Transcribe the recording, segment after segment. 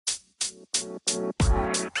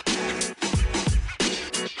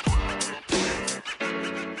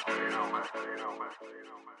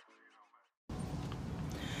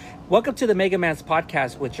Welcome to the Mega Man's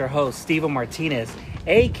podcast with your host, Steven Martinez,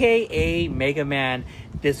 a.k.a. Mega Man.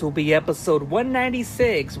 This will be episode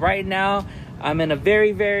 196. Right now, I'm in a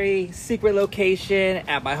very, very secret location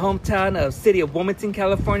at my hometown of city of Wilmington,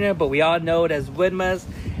 California, but we all know it as Wilmas.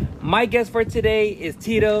 My guest for today is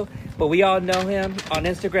Tito, but we all know him on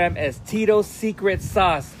Instagram as Tito Secret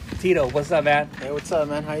Sauce. Tito, what's up, man? Hey, what's up,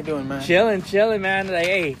 man? How you doing, man? Chilling, man. Like,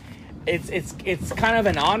 hey, it's kind of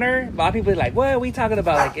an honor. A lot of people are like, what are we talking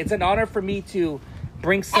about? Like, it's an honor for me to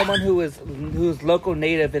bring someone who's local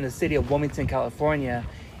native in the city of Wilmington, California.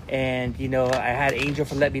 And, you know, I had Angel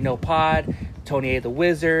from Let Me Know Pod, Tony A. the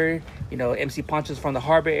Wizard, you know, MC Poncho's from the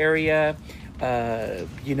Harbor area,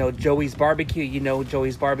 you know, Joey's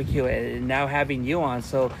Barbecue, and now having you on.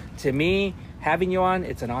 So, to me, having you on,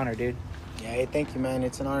 it's an honor, dude. Yeah, hey, thank you, man.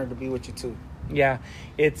 It's an honor to be with you, too. Yeah,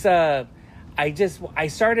 it's, I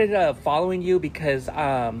started following you because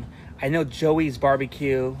I know Joey's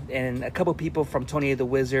Barbecue and a couple people from Tony the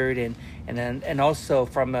Wizard and also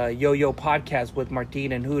from Yo-Yo Podcast with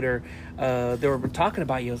Martin and Hooter. They were talking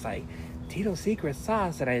about you. It was like Tito Secret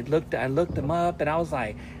Sauce, and I looked them up, and I was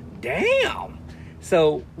like, damn.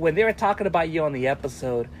 So when they were talking about you on the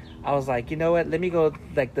episode, I was like, you know what? Let me go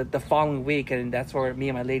like the following week, and that's where me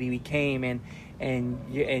and my lady we came and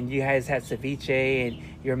you guys had ceviche and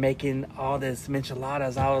you're making all this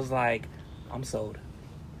micheladas. I was like, I'm sold.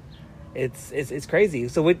 It's crazy.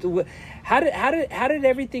 So how did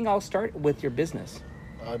everything all start with your business?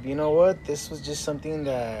 You know what? This was just something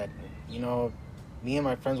that, you know, me and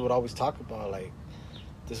my friends would always talk about. Like,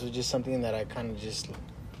 this was just something that I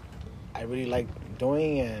really like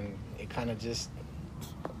doing, and it kind of just.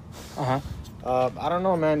 I don't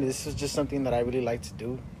know, man. This is just something that I really like to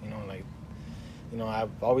do. You know,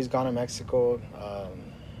 I've always gone to Mexico.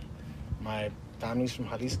 My family's from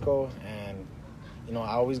Jalisco, and, you know,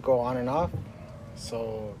 I always go on and off.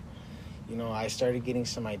 So, you know, I started getting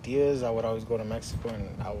some ideas. I would always go to Mexico,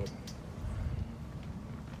 and I would...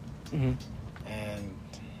 And,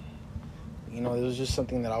 you know, it was just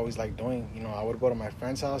something that I always liked doing. You know, I would go to my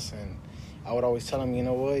friend's house, and I would always tell them, you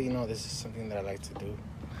know what, you know, this is something that I like to do.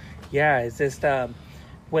 Yeah, it's just...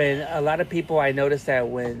 when a lot of people, I notice that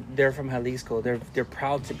when they're from Jalisco, they're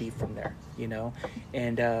proud to be from there, you know,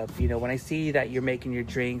 and you know, when I see that you're making your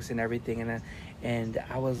drinks and everything, and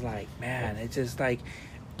I was like, man, it's just like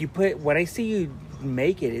when I see you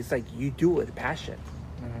make it, it's like you do it with passion.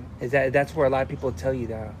 Is that's where a lot of people tell you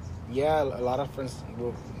that? Yeah, a lot of friends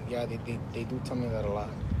will. Yeah, they do tell me that a lot.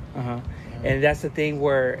 And that's the thing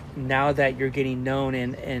where now that you're getting known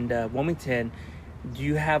in Wilmington. Do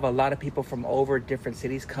you have a lot of people from over different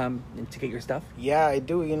cities come to get your stuff? Yeah, I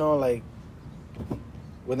do. You know, like,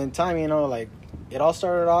 within time, you know, like, it all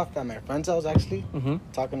started off at my friend's house, actually.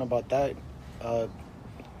 Talking about that.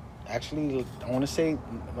 Actually, I want to say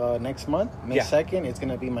next month, May 2nd, it's going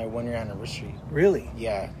to be my 1-year anniversary. Really?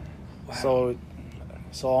 Yeah. Wow.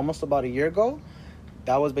 So almost about a year ago,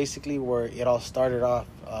 that was basically where it all started off.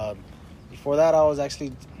 Before that, I was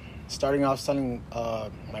actually starting off selling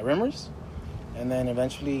my rimmers. And then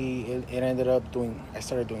eventually it ended up I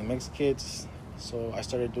started doing mix kits. So I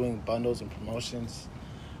started doing bundles and promotions.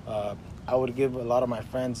 I would give a lot of my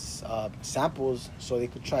friends samples so they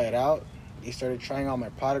could try it out. They started trying out my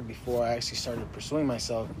product before I actually started pursuing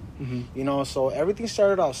myself. You know, so everything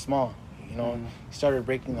started off small. You know, started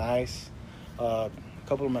breaking the ice. A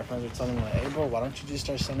couple of my friends were telling me, like, hey, bro, why don't you just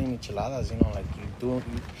start selling micheladas? You know, like,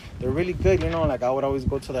 they're really good. You know, like, I would always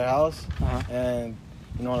go to their house and...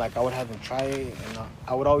 You know, like, I would have them try it, and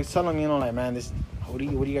I would always tell them, you know, like, man, what do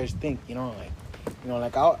you guys think? You know,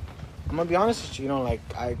 like, I'm gonna be honest with you, you know, like,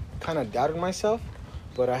 I kind of doubted myself,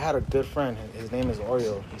 but I had a good friend. His name is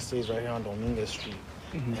Oreo. He stays right here on Dominguez Street,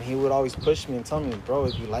 and he would always push me and tell me, bro,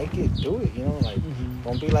 if you like it, do it. You know, like,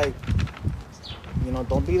 don't be like, you know,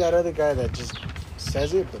 don't be that other guy that just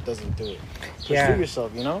says it but doesn't do it. Pursue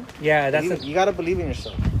yourself, you know? Yeah, you gotta believe in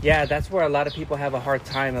yourself. Yeah, that's where a lot of people have a hard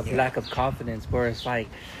time of lack of confidence, where it's like,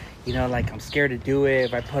 you know, like, I'm scared to do it.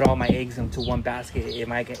 If I put all my eggs into one basket, is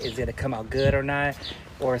it gonna come out good or not?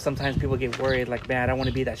 Or sometimes people get worried, like, man, I don't want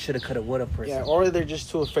to be that shoulda, coulda, woulda person. Yeah, or they're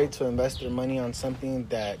just too afraid to invest their money on something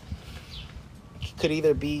that could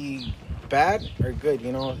either be bad or good.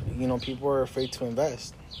 You know, people are afraid to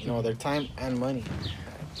invest, you know, their time and money.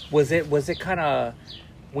 Was it kind of,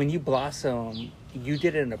 when you blossom, you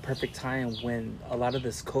did it in a perfect time when a lot of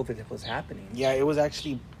this COVID was happening? Yeah, it was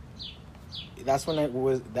actually, that's when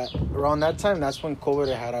around that time, that's when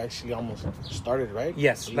COVID had actually almost started, right?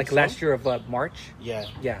 Yes, like last year of March? Yeah.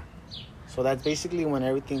 Yeah. So that's basically when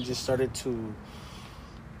everything just started to,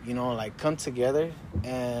 like come together.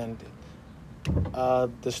 And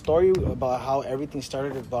the story about how everything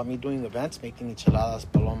started about me doing events, making micheladas,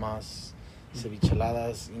 palomas,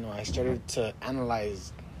 cevicheladas. I started to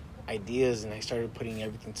analyze ideas, and I started putting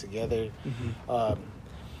everything together.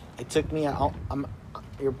 It took me.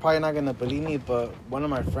 You're probably not gonna believe me, but one of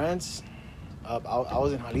my friends, I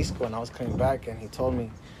was in Jalisco and I was coming back, and he told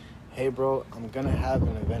me, "Hey, bro, I'm gonna have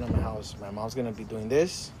an event at my house. My mom's gonna be doing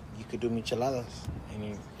this. You could do micheladas."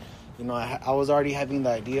 And I was already having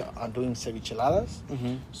the idea on doing cevicheladas.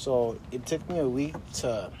 So it took me a week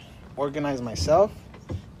to organize myself,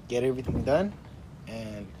 get everything done,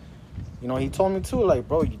 and he told me too, like,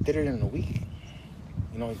 bro, you did it in a week.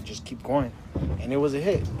 Just keep going, and it was a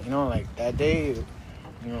hit. Like that day,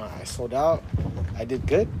 I sold out. I did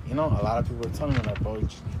good. A lot of people were telling me, like, bro, you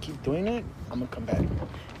keep doing it, I'm gonna come back.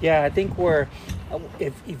 Yeah, I think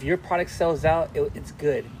if your product sells out, it's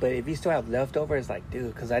good. But if you still have leftovers, like,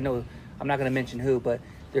 dude, because I know, I'm not gonna mention who, but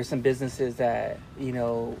there's some businesses that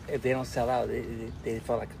if they don't sell out, they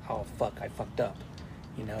feel like, oh fuck, I fucked up.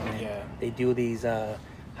 And they do these how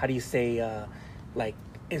do you say like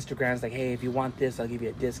Instagrams, like, hey, if you want this, I'll give you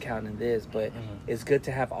a discount in this. But it's good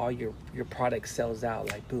to have all your product sells out,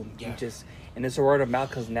 like, boom. You just, and it's a word of mouth,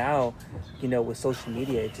 because now with social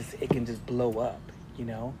media, it can just blow up.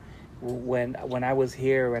 When I was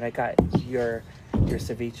here, when I got your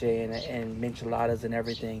ceviche and micheladas and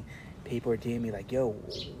everything, people were DMing me like, yo,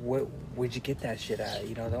 where'd you get that shit at?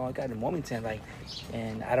 I got it in Wilmington, like,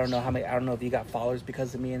 and I don't know if you got followers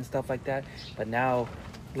because of me and stuff like that, but now,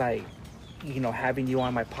 like, having you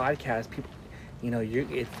on my podcast, people,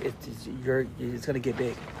 it's gonna get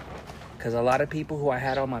big, because a lot of people who I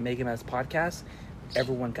had on my Making Us podcast,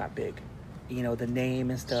 everyone got big. The name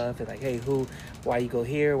and stuff. It's like, hey, why you go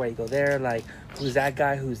here? Why you go there? Like, who's that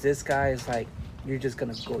guy? Who's this guy? It's like, you're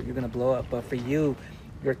gonna blow up. But for you,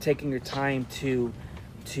 you're taking your time to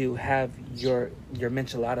have your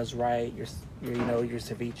micheladas right, your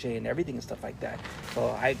ceviche and everything and stuff like that. So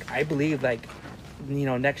I believe, like,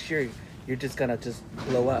 next year you're just gonna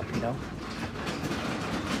blow up.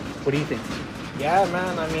 What do you think? Yeah,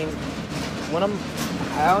 man. I mean,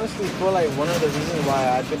 I honestly feel like one of the reasons why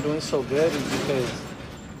I've been doing so good is because,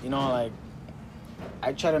 like,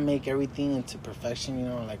 I try to make everything into perfection.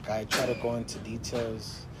 Like, I try to go into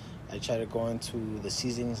details. I try to go into the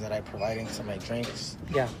seasonings that I provide into my drinks.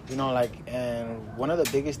 Yeah. And one of the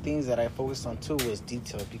biggest things that I focused on too was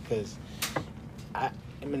detail, because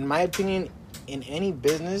in my opinion, in any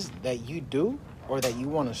business that you do or that you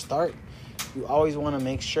want to start, you always want to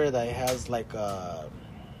make sure that it has like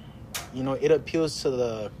it appeals to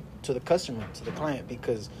the customer, to the client,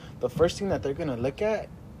 because the first thing that they're going to look at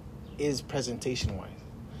is presentation wise.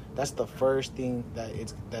 That's the first thing that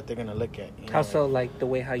they're going to look at. How so? Like the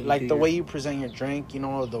way way you present your drink,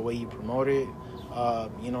 the way you promote it.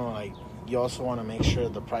 Like, you also want to make sure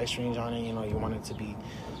the price range on it, you want it to be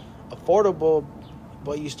affordable,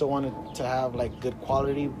 but you still want it to have like good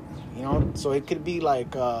quality, so it could be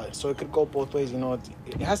like, so it could go both ways.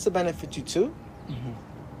 It has to benefit you too,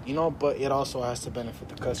 but it also has to benefit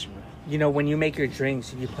the customer. When you make your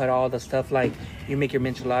drinks, you put all the stuff, like, you make your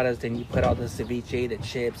micheladas, then you put all the ceviche, the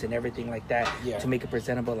chips, and everything like that to make it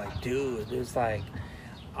presentable. Like, dude, it's like,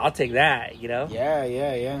 I'll take that,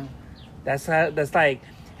 Yeah. That's like,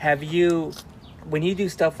 have you, when you do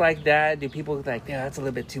stuff like that, do people like, yeah, that's a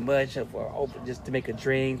little bit too much, or just to make a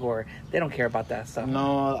drink, or they don't care about that stuff?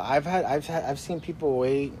 No, I've seen people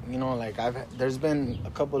wait. Like, there's been a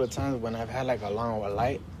couple of times when I've had like a long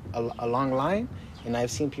line, and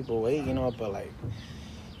I've seen people wait. But like,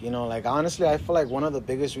 honestly, I feel like one of the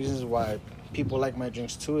biggest reasons why people like my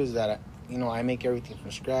drinks too is that I make everything from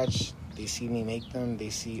scratch. They see me make them. They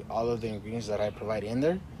see all of the ingredients that I provide in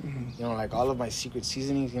there. Like all of my secret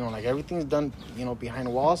seasonings. Like everything's done,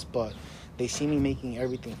 behind walls, but they see me making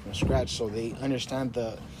everything from scratch, so they understand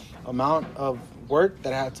the amount of work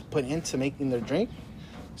that I have to put into making their drink.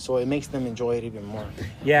 So it makes them enjoy it even more.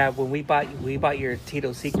 Yeah, when we bought your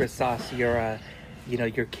Tito secret sauce, your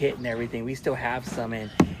kit and everything, we still have some,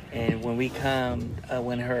 and when we come,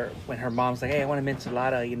 when her mom's like, hey, I want a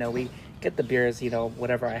enchilada, we get the beers,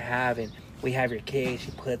 whatever I have, and we have your kit.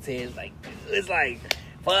 She puts it, it's like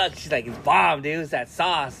fuck. She's like, it's bomb, dude. It's that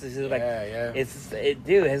sauce. It's like, yeah.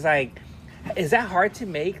 Dude. It's like, is that hard to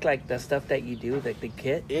make? Like the stuff that you do, like the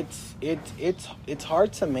kit. It's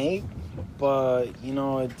hard to make, but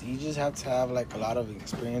you just have to have like a lot of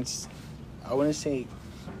experience. I wouldn't say.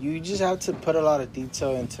 You just have to put a lot of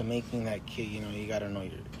detail into making that kit. You got to know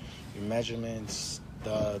your measurements,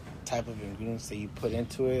 the type of ingredients that you put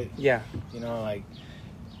into it. Yeah. Like,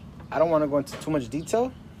 I don't want to go into too much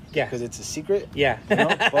detail. Yeah. Because it's a secret. Yeah.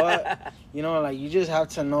 But, like, you just have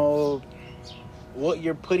to know what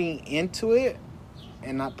you're putting into it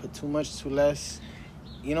and not put too much, too less.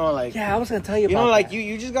 Like... Yeah, I was going to tell you about like,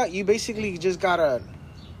 that. you basically just gotta...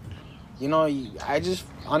 I just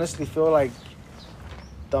honestly feel like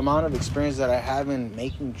the amount of experience that I have in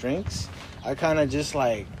making drinks, I kind of just,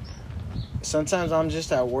 like... Sometimes I'm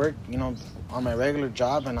just at work, on my regular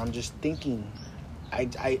job, and I'm just thinking...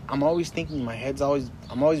 I'm always thinking,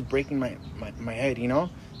 I'm always breaking my head,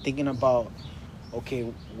 thinking about, okay,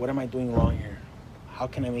 what am I doing wrong here? How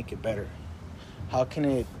can I make it better? How can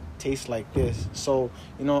it taste like this? So,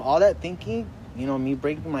 all that thinking, me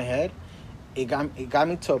breaking my head, it got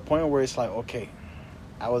me to a point where it's like, okay,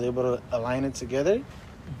 I was able to align it together,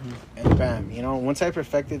 and bam, once I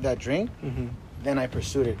perfected that drink, then I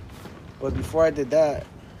pursued it. But before I did that,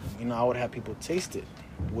 I would have people taste it.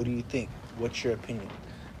 What do you think? What's your opinion?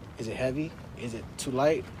 Is it heavy? Is it too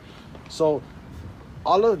light? So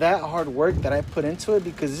all of that hard work that I put into it,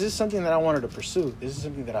 because this is something that I wanted to pursue. This is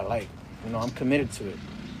something that I like. I'm committed to it.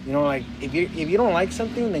 Like if you don't like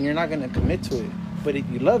something, then you're not going to commit to it. But if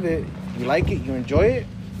you love it, you like it, you enjoy it,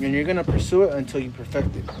 and you're going to pursue it until you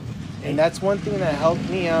perfect it. And that's one thing that helped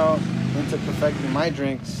me out into perfecting my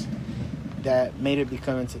drinks that made it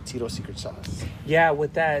become into Tito secret sauce. Yeah,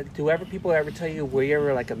 with that, do people ever tell you, were you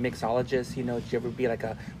ever like a mixologist? Did you ever be like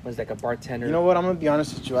a bartender? You know what? I'm going to be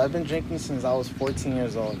honest with you. I've been drinking since I was 14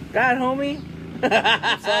 years old. God, homie.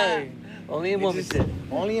 I'm sorry. Only in Wilmington.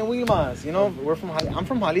 Only in Wilmas. I'm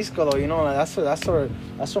from Jalisco though. That's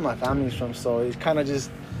where my family's from. So it's I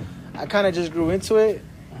kind of just grew into it.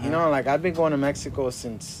 Like I've been going to Mexico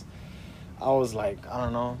since I was like, I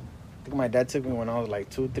don't know. I think my dad took me when I was like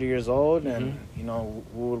 2-3 years old, and we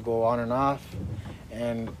would go on and off,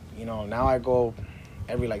 and now I go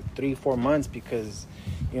every like 3-4 months because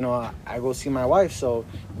I go see my wife, so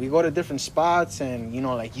we go to different spots, and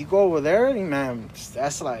like you go over there, man,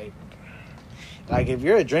 that's like if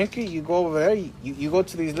you're a drinker, you go over there, you go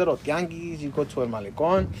to these little tianguis, you go to El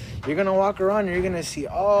Malecón, you're gonna walk around and you're gonna see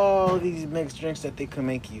all these mixed drinks that they can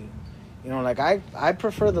make you. Like I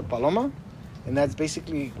prefer the Paloma, and that's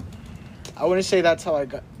basically, I wouldn't say that's how I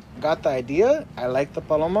got the idea. I like the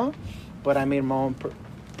Paloma, but I made my own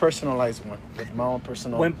personalized one with my own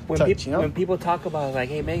personal touch. When people talk about like,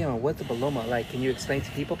 hey Megan, what's a Paloma? Like, can you explain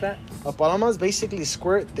to people that? A Paloma is basically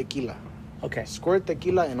squirt tequila. Okay. Squirt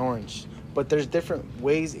tequila and orange. But there's different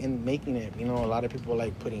ways in making it. A lot of people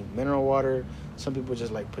like putting mineral water. Some people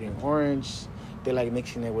just like putting orange. They like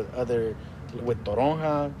mixing it with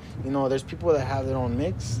toronja. There's people that have their own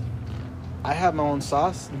mix. I have my own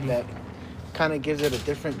sauce that kind of gives it a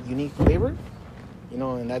different, unique flavor.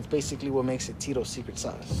 And that's basically what makes it Tito's secret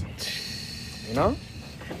sauce.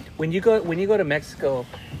 When you go to Mexico,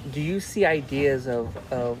 do you see ideas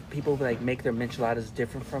of people who like make their micheladas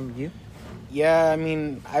different from you? Yeah,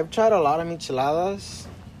 I've tried a lot of micheladas.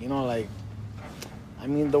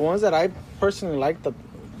 The ones that I personally like the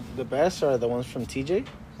best are the ones from TJ.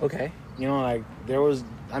 Okay.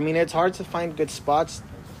 It's hard to find good spots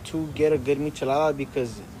to get a good michelada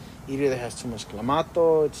because either it has too much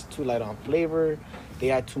clamato, it's too light on flavor,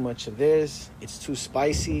 they add too much of this, it's too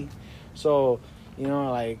spicy. So,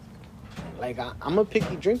 I'm a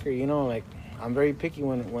picky drinker, I'm very picky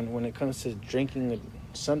when it comes to drinking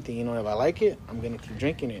something. If I like it, I'm gonna keep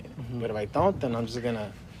drinking it. But if I don't, then I'm just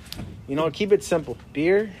gonna keep it simple,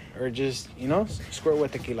 beer or just squirt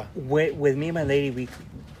with tequila. With me and my lady, we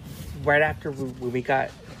right after we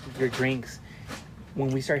got your drinks, when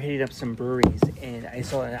we started hitting up some breweries, and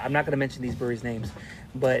I'm not gonna mention these breweries' names,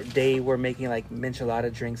 but they were making like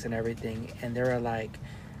michelada drinks and everything, and they were like,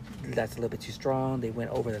 that's a little bit too strong, they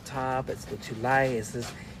went over the top, it's a little too light, it's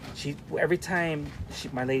this. Every time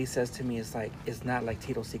my lady says to me, it's like, it's not like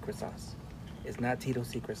Tito's secret sauce. It's not Tito's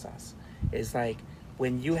secret sauce. It's like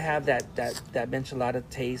when you have that michelada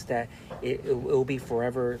taste that it'll be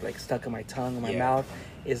forever like stuck in my tongue, in my mouth.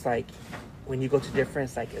 It's like when you go to different,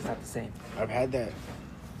 it's like it's not the same. I've had that.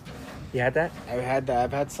 You had that? I've had that.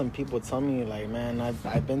 I've had some people tell me like, man,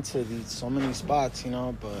 I've been to so many spots,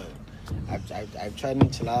 but I've tried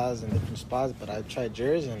micheladas in different spots, but I've tried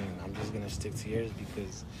yours, and I'm just gonna stick to yours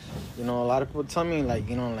because, a lot of people tell me like,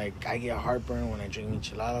 I get heartburn when I drink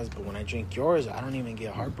micheladas, but when I drink yours, I don't even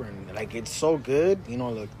get heartburn. Like it's so good,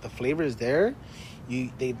 the flavor is there.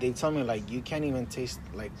 They tell me like you can't even taste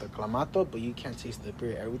like the clamato, but you can't taste the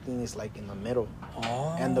beer. Everything is like in the middle,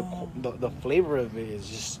 and the flavor of it is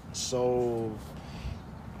just so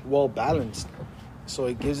well balanced. So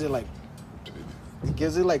it gives it like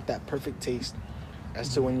that perfect taste.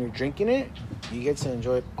 as to when you're drinking it, you get to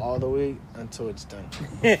enjoy it all the way until it's done.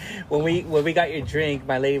 when we got your drink,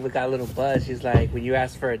 my lady got a little buzz. She's like, when you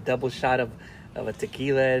asked for a double shot of a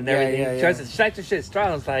tequila and everything, she's like, the shit strong.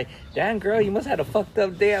 I was like, damn, girl, you must have had a fucked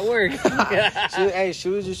up day at work. She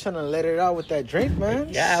was just trying to let it out with that drink, man.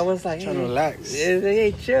 Yeah, I was like, trying to relax.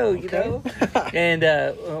 Hey, chill, you know. And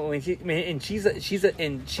when she's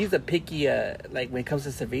a picky like when it comes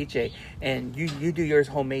to ceviche, and you do yours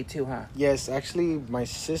homemade too, huh? Yes, actually, my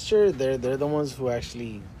sister, they're the ones who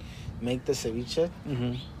actually make the ceviche.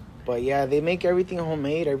 Mm-hmm. But yeah, they make everything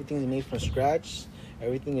homemade. Everything's made from scratch.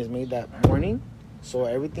 Everything is made that morning, so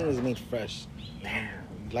everything is made fresh.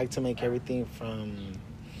 We like to make everything from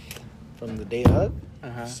the day of.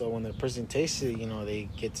 So when the person tastes it, they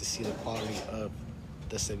get to see the quality of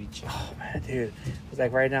the ceviche. Oh man, dude, it's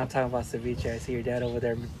like right now I'm talking about ceviche. I see your dad over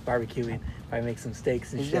there barbecuing. If I make some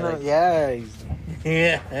steaks and shit.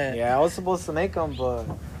 Yeah. I was supposed to make them, but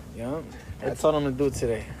I told him to do it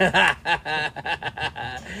today.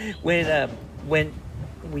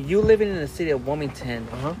 When you living in the city of Wilmington,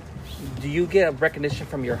 do you get a recognition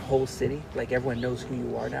from your whole city? Like everyone knows who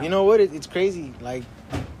you are now? You know what? It's crazy. Like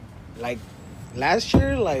last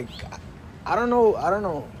year, like I don't know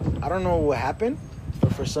what happened,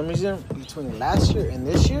 but for some reason between last year and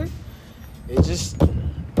this year,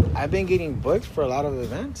 I've been getting booked for a lot of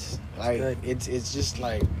events. Like it's just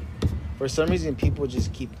like for some reason people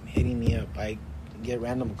just keep hitting me up. I get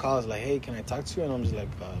random calls like, "Hey, can I talk to you?" And I'm just like,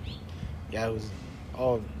 "Yeah, it was."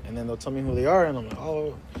 Oh, and then they'll tell me who they are, and I'm like,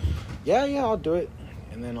 "Oh, yeah, I'll do it."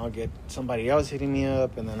 And then I'll get somebody else hitting me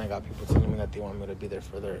up, and then I got people telling me that they want me to be there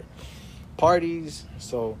for their parties.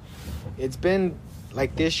 So it's been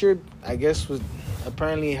like this year, I guess, was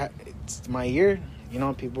apparently it's my year.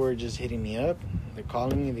 People are just hitting me up. They're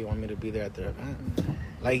calling me. They want me to be there at their event.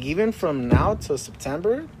 Like even from now till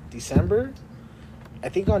December, I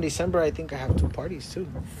think on December, I have 2 parties too.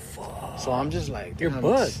 Fuck. So I'm just like, you're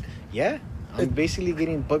booked. Yeah. I'm basically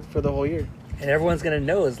getting booked for the whole year. And everyone's going to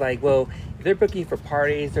know. It's like, well, if they're booking for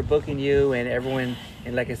parties, they're booking you and everyone.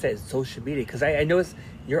 And like I said, social media. Because I notice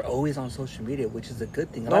you're always on social media, which is a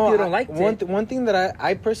good thing. A lot of people don't like it. One thing that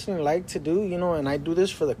I personally like to do, and I do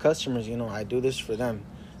this for the customers, I do this for them.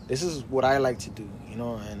 This is what I like to do,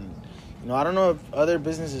 and, I don't know if other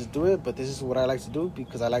businesses do it, but this is what I like to do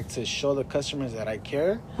because I like to show the customers that I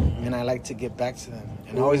care and I like to get back to them.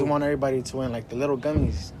 And I always want everybody to win, like the little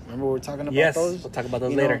gummies. Remember we were talking about those? Yes, we'll talk about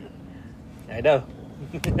those later. I know.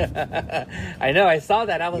 I know. I saw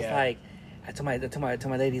that. I was like, I told my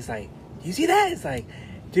lady, it's like, you see that? It's like,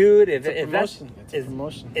 dude, if that's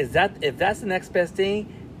the next best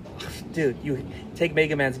thing, dude, you take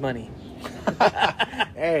Mega Man's money.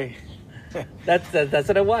 Hey, that's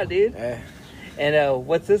what I want, dude. Hey. And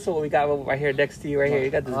what's this one we got right here next to you? Right here, you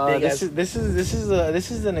got this big. This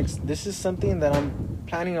is something that I'm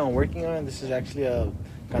planning on working on. This is actually a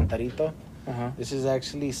cantarito. This is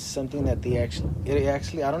actually something that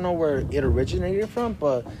I don't know where it originated from,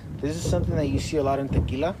 but this is something that you see a lot in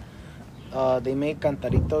tequila. They make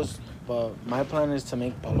cantaritos, but my plan is to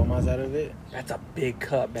make palomas out of it. That's a big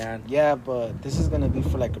cup, man. Yeah, but this is gonna be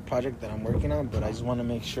for like a project that I'm working on, but I just want to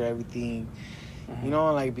make sure everything,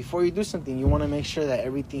 like before you do something, you want to make sure that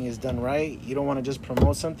everything is done right. You don't want to just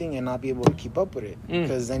promote something and not be able to keep up with it,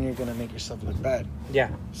 because then you're gonna make yourself look bad. Yeah.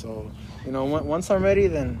 So, once I'm ready,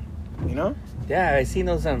 then, Yeah, I seen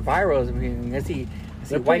those on virals. I mean,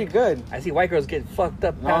 they're pretty good. I see white girls get fucked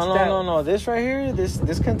up. No. This right here,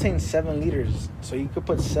 this contains 7 liters. So you could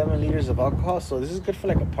put 7 liters of alcohol. So this is good for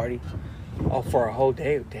like a party. Oh, for a whole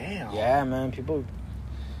day? Damn. Yeah, man. People.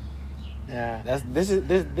 Yeah.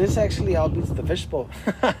 This actually outbeats the fishbowl.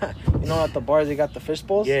 At the bars they got the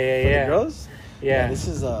fishbowls. Yeah. For the girls. Yeah. This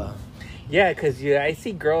is Yeah, because I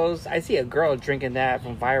see a girl drinking that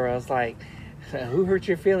from viral. It's like, who hurt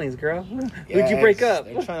your feelings, girl? Who'd you break up?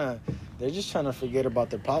 They're just trying to forget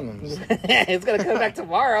about their problems. It's going to come back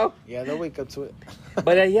tomorrow. Yeah, they'll wake up to it.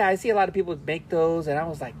 But I see a lot of people make those, and I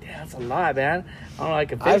was like, damn, that's a lot, man. I don't know, I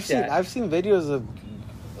can finish that. I've seen videos of,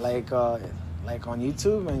 like on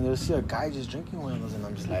YouTube, and you'll see a guy just drinking one of those, and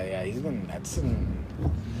I'm just like, yeah, he's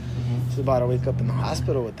about to wake up in the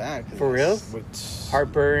hospital with that. For real? With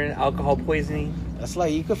heartburn, alcohol poisoning. That's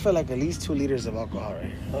like, you could feel like at least 2 liters of alcohol right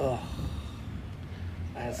here. Ugh.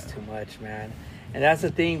 That's too much, man. And that's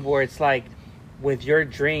the thing where it's like, with your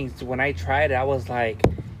drinks, when I tried it, I was like,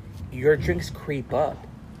 your drinks creep up.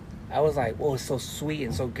 I was like, whoa, it's so sweet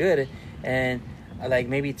and so good. And like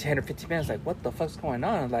maybe 10 or 15 minutes, like, what the fuck's going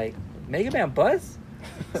on? I'm like, Mega Man buzz?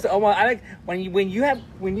 So I like when you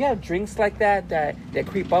have drinks like that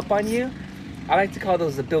creep up on you, I like to call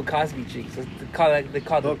those the Bill Cosby drinks. They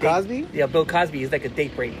call Bill the Cosby? Yeah, Bill Cosby is like a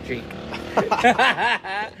date rape drink.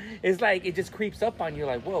 It's like it just creeps up on you,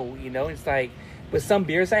 like whoa, you know. It's like with some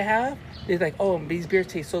beers I have, they're like, oh, these beers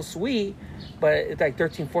taste so sweet, but it's like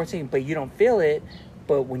 13, 14, but you don't feel it.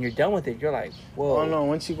 But when you're done with it, you're like, whoa. Oh no!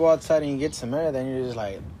 Once you go outside and you get some air, then you're just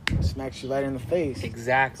like smacks you right in the face.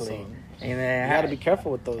 Exactly. So, and then you got to be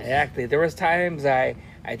careful with those. Exactly. There was times I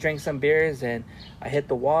drank some beers and I hit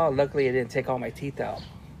the wall. Luckily, it didn't take all my teeth out.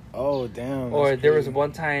 Oh damn! Or there was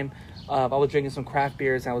one time I was drinking some craft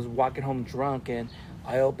beers and I was walking home drunk and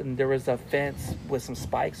I opened. There was a fence with some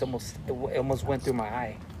spikes. It almost went through my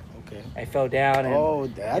eye. Okay. I fell down.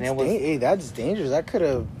 And, that's dangerous. That could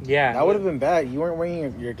have. Yeah. That would have been bad. You weren't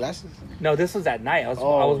wearing your glasses. No, this was at night. I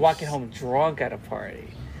was walking home drunk at a party.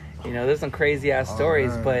 You know, there's some crazy ass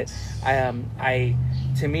stories, but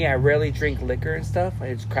to me, I rarely drink liquor and stuff.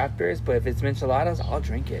 It's craft beers, but if it's Micheladas, I'll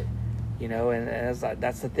drink it. You know, and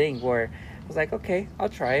that's the thing where I was like, okay, I'll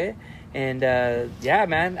try it. And yeah,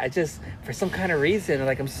 man, I just, for some kind of reason,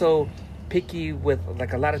 like I'm so picky with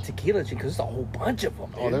like a lot of tequila because there's a whole bunch of them.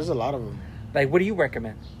 Dude. Oh, there's a lot of them. Like, what do you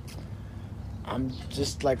recommend? I'm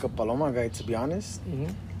just like a Paloma guy, to be honest.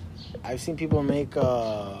 Mm-hmm. I've seen people make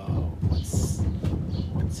what's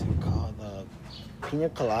it called, pina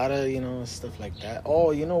colada, you know, stuff like that.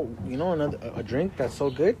 Oh, you know another a drink that's so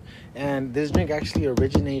good, and this drink actually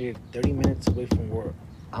originated 30 minutes away from where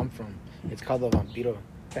I'm from. It's called the Vampiro.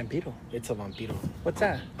 Vampiro. It's a Vampiro. What's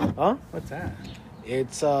that? Huh? What's that?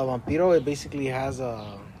 It's a Vampiro. It basically has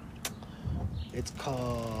it's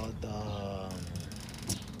called a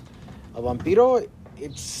Vampiro.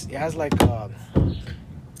 It has like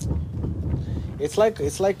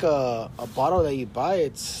it's like a bottle that you buy.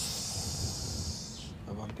 It's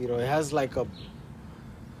a Vampiro. It has like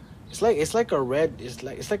it's like a red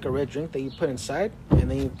drink that you put inside, and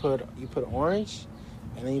then you put orange,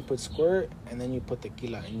 and then you put squirt, and then you put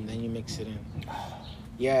tequila, and then you mix it in.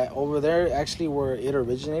 Yeah, over there, actually, where it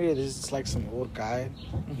originated, this is like some old guy.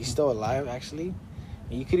 Mm-hmm. He's still alive, actually.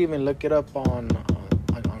 And you could even look it up on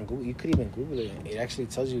Google. You could even Google it. It actually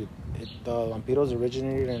tells you the Vampiros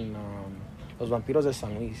originated in Los Vampiros de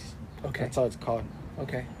San Luis. Okay. That's how it's called.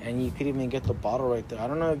 Okay. And you could even get the bottle right there. I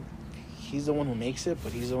don't know if he's the one who makes it,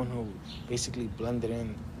 but he's the one who basically blended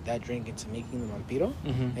in that drink into making the Vampiro.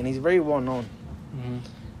 Mm-hmm. And he's very well known. Mm-hmm.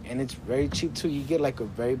 And it's very cheap too. You get like a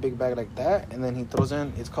very big bag like that, and then he throws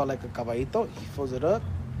in, it's called like a caballito. He fills it up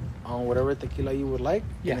on whatever tequila you would like,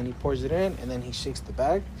 and then he pours it in, and then he shakes the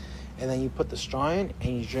bag, and then you put the straw in,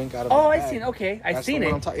 and you drink out of the bag. I've seen. Okay, I've seen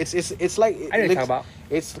it. It's like I didn't talk about.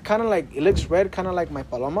 It's kind of like, it looks red, kind of like my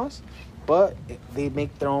palomas, but they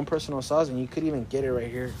make their own personal sauce, and you could even get it right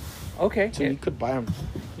here. Okay. So you could buy them.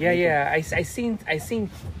 Yeah. I seen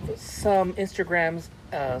some Instagrams.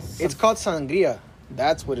 It's called sangria.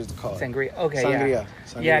 That's what it's called. Sangria. Okay, Sangria.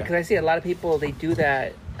 Yeah, because I see a lot of people, they do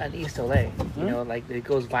that on East LA. Mm-hmm. You know, like it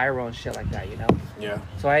goes viral and shit like that, you know? Yeah.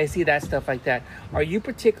 So I see that stuff like that. Are you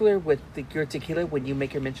particular with your tequila when you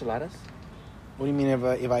make your micheladas? What do you mean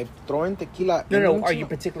if I throw in tequila? No. Are you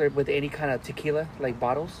particular with any kind of tequila, like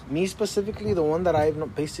bottles? Me specifically, the one that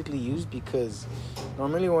I've basically used, because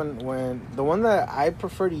normally when the one that I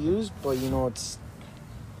prefer to use, but you know,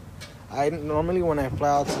 normally when I fly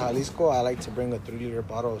out to Jalisco, I like to bring a 3-liter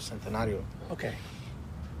bottle of Centenario. Okay.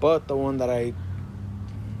 But the one that I,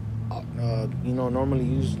 normally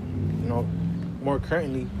use, more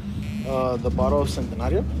currently, the bottle of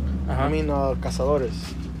Centenario. Uh-huh. I mean, Cazadores.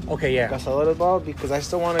 Okay, yeah. Cazadores bottle, because I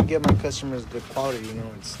still want to give my customers good quality.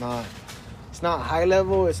 It's not high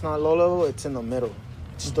level, it's not low level, it's in the middle.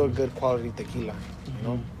 It's still good quality tequila.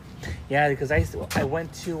 Yeah, because I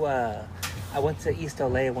went to East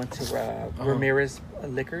LA. I went to Ramirez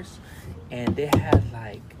Liquors, and they had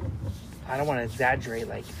like, I don't want to exaggerate,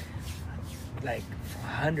 like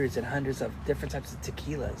hundreds and hundreds of different types of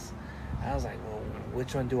tequilas. I was like, well,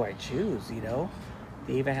 which one do I choose?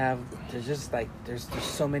 They even have, there's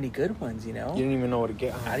so many good ones. You didn't even know what to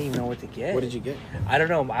get. I didn't even know what to get. What did you get? I don't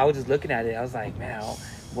know. I was just looking at it. I was like, man,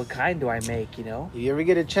 what kind do I make? If you ever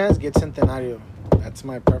get a chance, get Centenario. That's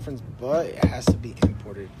my preference, but it has to be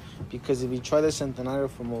imported. Because if you try the Centenario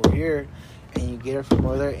from over here, and you get it from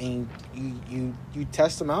over there, and you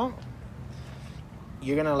test them out,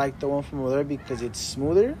 you're going to like the one from over there because it's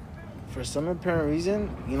smoother. For some apparent reason,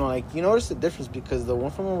 you notice the difference, because the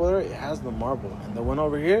one from over there, it has the marble. And the one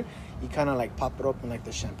over here, you kind of like pop it open like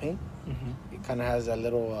the champagne. Mm-hmm. It kind of has that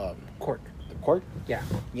little... cork. The cork? Yeah.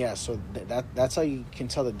 Yeah, so that's how you can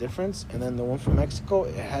tell the difference. And then the one from Mexico,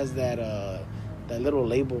 it has that little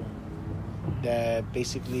label that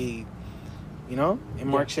basically, it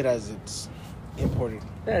marks it as imported.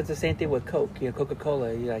 Yeah, it's the same thing with Coke.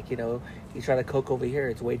 Coca-Cola. You try the Coke over here,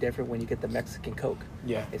 it's way different when you get the Mexican Coke.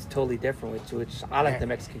 Yeah. It's totally different, which I like the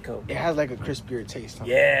Mexican Coke. It has like a crispier taste. Huh?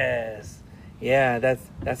 Yes. Yeah,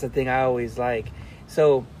 that's the thing I always like.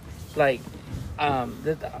 So, like,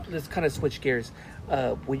 let's kind of switch gears.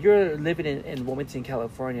 When you're living in Wilmington,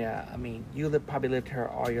 California, I mean, probably lived here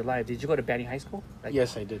all your life. Did you go to Banning High School?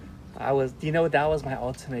 Yes, I did. That was my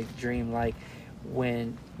ultimate dream. Like,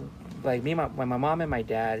 when my mom and my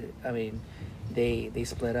dad, I mean, they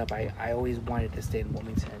split up. I always wanted to stay in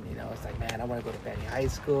Wilmington. It's like, man, I want to go to Banning High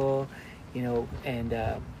School, and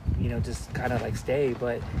just kind of like stay.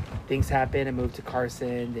 But things happened and moved to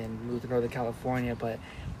Carson and moved to Northern California. But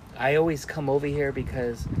I always come over here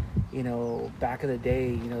because, back in the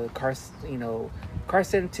day,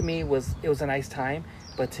 Carson to me was a nice time,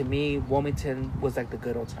 but to me, Wilmington was like the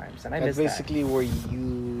good old times, and I miss that. That's basically where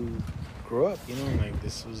you grew up, like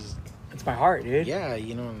this was. It's my heart, dude. Yeah, like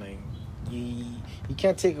you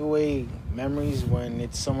can't take away memories when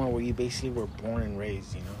it's somewhere where you basically were born and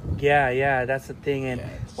raised, Yeah, that's the thing. And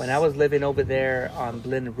when I was living over there on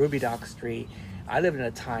Blinn and Ruby Dock Street, I lived in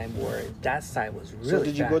a time where that side was really So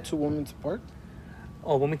did you bad. go to Wilmington Park?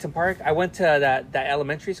 Oh, Wilmington Park? I went to that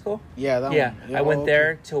elementary school. Yeah, that one. Yeah, I went okay.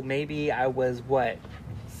 there till maybe I was,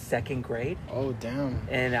 second grade? Oh, damn.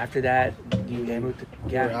 And after that, I moved to...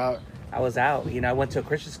 Yeah, you were out. I was out. I went to a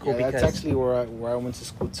Christian school because... That's actually where I went to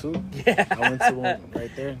school, too. Yeah. I went to one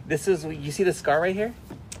right there. This is... You see the scar right here?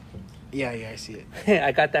 Yeah, I see it.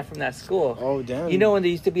 I got that from that school. Oh, damn. When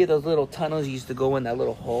there used to be those little tunnels, you used to go in that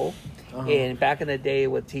little hole. Uh-huh. And back in the day,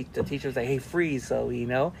 the teacher was like, hey, freeze. So,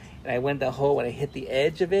 and I went the hole and I hit the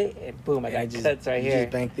edge of it, and boom, I got cuts right here. You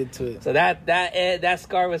just banked into it. So that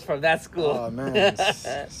scar was from that school. Oh, man.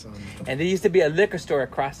 And there used to be a liquor store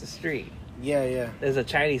across the street. Yeah. There's a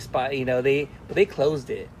Chinese spot, they closed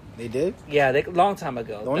it. They did? Yeah, long time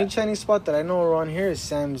ago. The only Chinese spot that I know around here is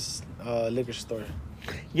Sam's liquor store.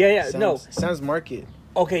 Yeah, Sam's Market.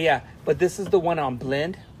 Okay, yeah, but this is the one on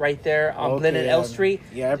Blinn, right there on Blinn and L Street.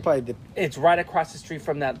 Yeah, I probably did. It's right across the street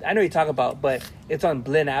from that. I know you talk about, but it's on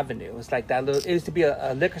Blinn Avenue. It's like that little. It used to be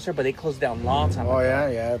a liquor store, but they closed it down a long time ago. Oh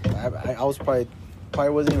yeah. I was probably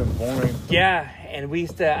wasn't even born. Yeah, and we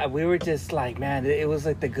were just like, man, it was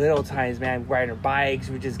like the good old times, man. Riding our bikes,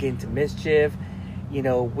 we were just getting to mischief. We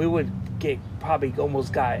would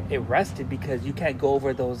almost got arrested because you can't go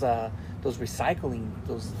over those recycling,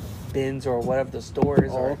 those bins or whatever, the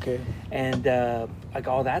stores. Okay. And like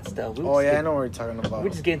all that stuff. I know what you're talking about. We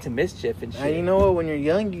just get into mischief and shit. And you know what? When you're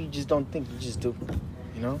young, you just don't think. You just do.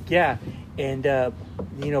 Yeah, and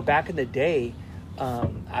back in the day,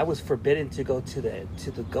 I was forbidden to go to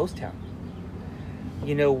the ghost town.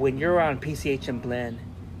 When you're on PCH and Blinn,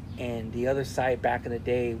 and the other side back in the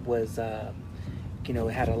day was,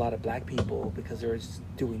 it had a lot of black people because they were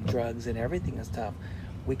doing drugs and everything and stuff.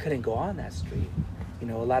 We couldn't go on that street. A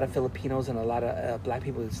lot of Filipinos and a lot of black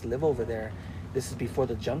people used to live over there. This is before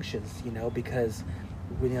the junctions, because,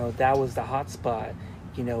 that was the hot spot.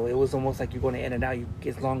 It was almost like you're going to In-N-Out. You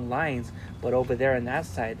get long lines, but over there on that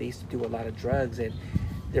side, they used to do a lot of drugs. And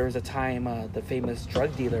there was a time the famous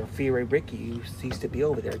drug dealer, Fiery Ricky, used to be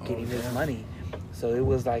over there getting his money. So it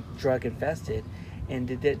was like drug infested. And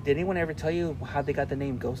did anyone ever tell you how they got the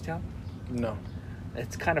name Ghost Town? No.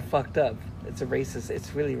 It's kind of fucked up. It's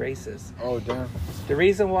really racist. Oh, damn. The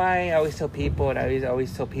reason why I always tell people, and I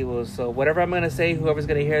always tell people, so whatever I'm going to say, whoever's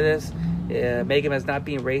going to hear this, make him as not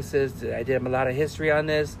being racist. I did a lot of history on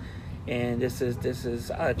this, and this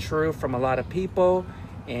is true from a lot of people,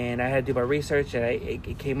 and I had to do my research, and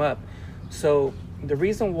it came up. So the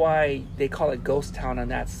reason why they call it Ghost Town on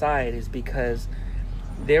that side is because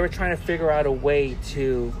they were trying to figure out a way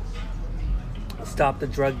to stop the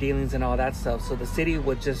drug dealings and all that stuff. So the city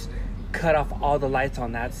would just cut off all the lights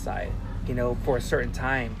on that side, for a certain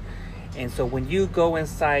time. And so when you go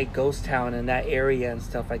inside Ghost Town in that area and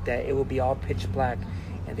stuff like that, it will be all pitch black.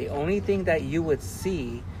 And the only thing that you would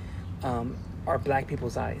see are black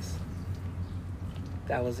people's eyes.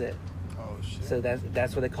 That was it. Oh, shit. So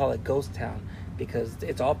that's what they call it, Ghost Town, because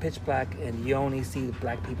it's all pitch black and you only see the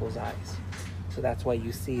black people's eyes. So that's why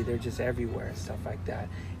you see they're just everywhere and stuff like that.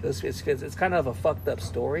 It's kind of a fucked up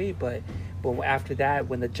story, but after that,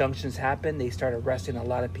 when the junctions happened, they started arresting a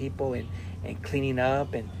lot of people and cleaning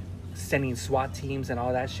up and sending SWAT teams and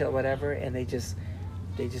all that shit, whatever. And they just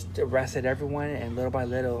arrested everyone, and little by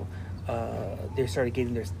little, they started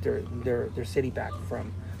getting their city back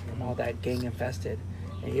from all that gang infested.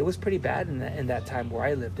 And it was pretty bad in that time where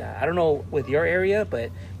I lived at. I don't know with your area, but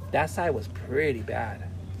that side was pretty bad.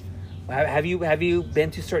 Have you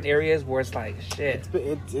been to certain areas where it's like shit?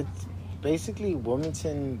 basically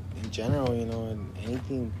Wilmington in general, you know, and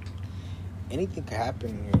anything could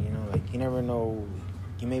happen here, you know, like you never know.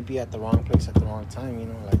 You may be at the wrong place at the wrong time, you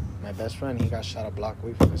know. Like my best friend, he got shot a block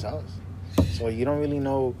away from his house, so you don't really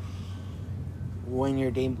know when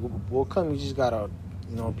your day will come. You just gotta,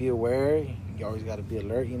 you know, be aware. You always gotta be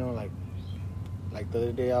alert, you know. Like the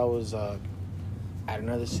other day, I was at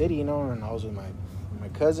another city, you know, and I was with my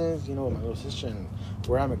cousins, you know, with my little sister, and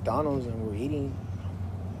we're at McDonald's and we're eating.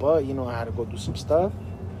 But you know, I had to go do some stuff.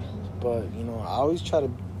 But you know, I always try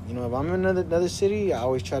to. You know, if I'm in another city, I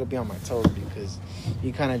always try to be on my toes because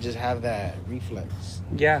you kind of just have that reflex.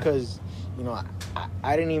 Yeah. Because, you know,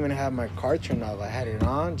 I didn't even have my car turned off. I had it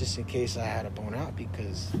on just in case I had a bone out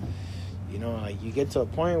because, you know, like you get to a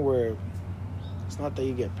point where it's not that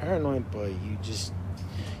you get paranoid, but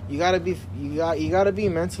you gotta be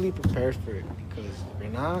mentally prepared for it because if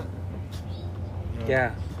you're not, you know,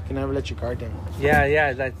 yeah, you can never let your guard down.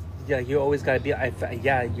 Yeah. You always got to be.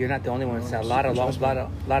 You're not the only one. A lot of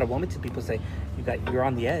Wilmington people say you're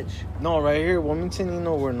on the edge. No, right here, Wilmington, you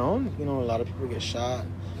know, we're known. You know, a lot of people get shot,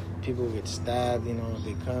 people get stabbed. You know,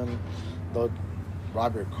 they'll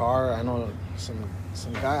rob your car. I know some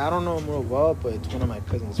guy. I don't know him real well, but it's one of my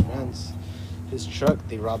cousin's friends. His truck,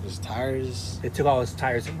 they robbed his tires. They took all his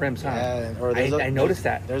tires and rims, huh? Yeah, I noticed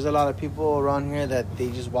that. There's a lot of people around here that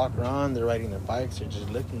they just walk around. They're riding their bikes. They're just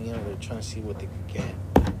looking. You know, they're trying to see what they can get.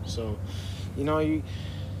 So, you know, you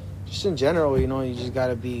just in general, you know, you just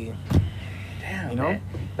gotta be. Damn, you know. Man.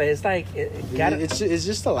 But it's like it's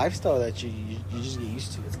just a lifestyle that you just get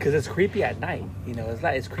used to. It's because it's creepy at night. You know,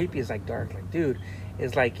 it's creepy. It's like dark. Like, dude,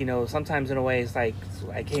 it's like, you know, sometimes in a way, it's like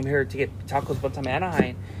I came here to get tacos one time in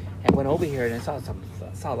Anaheim, and went over here and I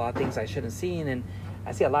saw a lot of things I shouldn't have seen, and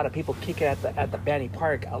I see a lot of people kicking at the Banny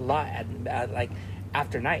Park a lot at like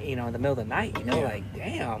after night. You know, in the middle of the night. You know, yeah. Like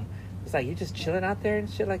damn. It's like you're just chilling out there and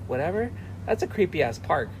shit, like whatever. That's a creepy ass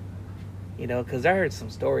park, you know. Because I heard some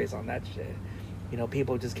stories on that shit. You know,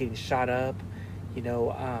 people just getting shot up. You know,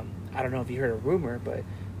 I don't know if you heard a rumor, but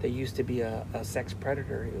there used to be a sex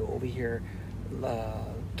predator over here,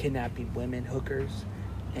 kidnapping women, hookers,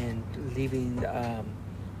 and leaving,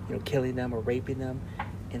 you know, killing them or raping them,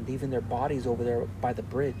 and leaving their bodies over there by the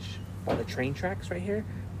bridge, by the train tracks right here,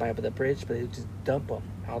 by the bridge, but they would just dump them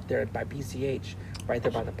out there by PCH. Right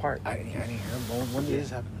there by the park. I didn't hear. When did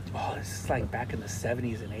this happen? Oh, this is like back in the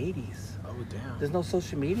 70s and 80s. Oh, damn. There's no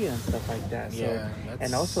social media and stuff like that. So, yeah.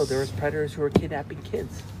 And also there was predators who were kidnapping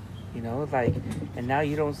kids. You know, like, and now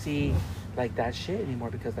you don't see like that shit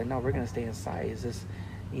anymore because like, no, we're gonna stay inside. Is this,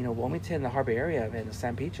 you know, Wilmington, the harbor area, man, the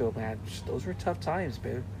San Pedro, man, those were tough times,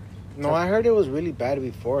 dude. No, I heard it was really bad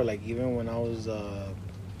before. Like even when I was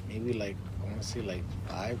maybe like I want to say like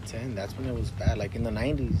 5, 10. That's when it was bad. Like in the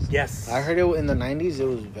 90s. Yes. I heard it in the 90s. It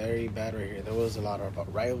was very bad right here. There was a lot of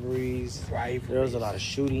rivalries. There was a lot of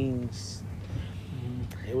shootings.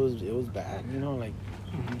 Mm-hmm. It was bad. You know, like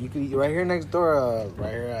you could right here next door,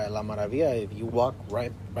 right here at La Maravilla. If you walk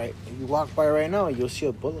by right now, you'll see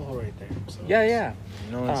a bullet hole right there. So, yeah.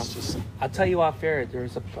 You know, it's just. I'll tell you off air. There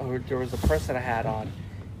was a person I had on,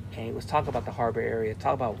 and he was talking about the harbor area,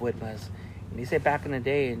 talking about Wilmas. And he said back in the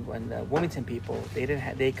day, when the Wilmington people, they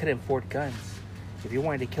couldn't afford guns. If you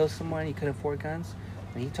wanted to kill someone, you couldn't afford guns.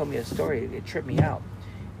 And he told me a story. It tripped me out.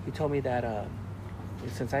 He told me that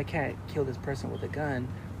since I can't kill this person with a gun,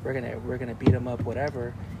 we're gonna beat him up,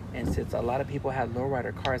 whatever. And since a lot of people had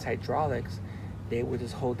lowrider cars, hydraulics, they would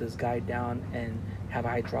just hold this guy down and have a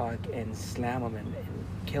hydraulic and slam him and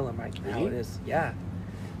kill him. Like how it is, yeah.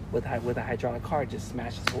 With a hydraulic car, just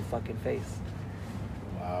smash his whole fucking face.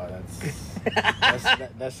 Wow,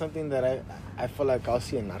 that's something that I feel like I'll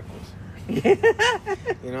see in Narcos.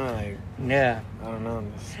 You know, like yeah. I don't know,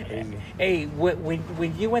 it's crazy. Hey,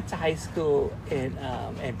 when you went to high school in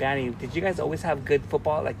Banny, did you guys always have good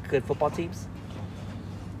football teams?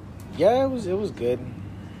 Yeah, it was good.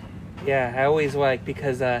 Yeah, I always like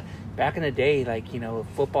because back in the day, like, you know,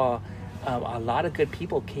 football. A lot of good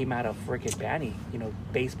people came out of freaking Banny. You know,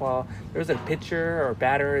 baseball. There was a pitcher or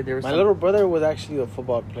batter. My little brother was actually a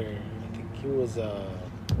football player. I think he was.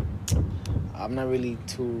 I'm not really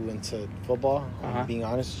too into football, being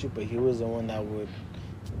honest with you, but he was the one that would.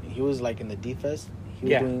 He was like in the defense. He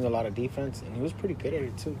was doing a lot of defense, and he was pretty good at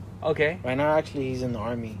it too. Okay. Right now, actually, he's in the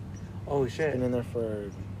Army. Oh shit! He's been in there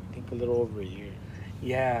for I think a little over a year.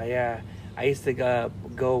 Yeah. I used to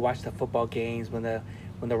go watch the football games when the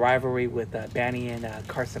rivalry with Banny and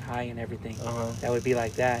Carson High and everything. That would be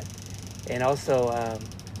like that. And also,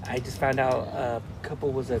 I just found out a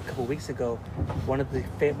couple weeks ago, one of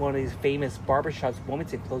these famous barbershops,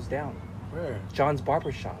 Wilmington, closed down. Where? John's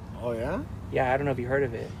Barbershop. Oh yeah. Yeah, I don't know if you heard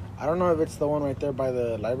of it. I don't know if it's the one right there by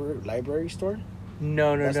the library store.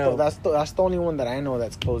 No. That's the only one that I know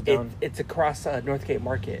that's closed down. It's across Northgate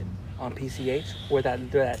Market on PCH where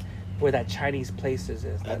that Chinese place is.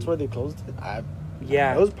 That's where they closed it.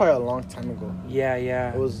 Yeah. It was probably a long time ago.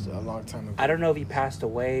 Yeah. It was a long time ago. I don't know if he passed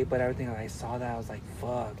away, but everything I saw that I was like,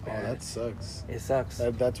 fuck, man. Oh, that sucks. It sucks.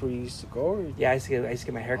 That's where you used to go? Or? Yeah, I used to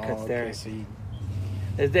get my haircuts there. So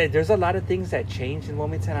there's a lot of things that changed in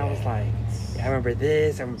Wilmington. I was like, I remember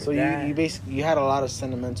this, I remember that. So you basically, you had a lot of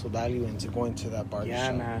sentimental value into going to that barber shop.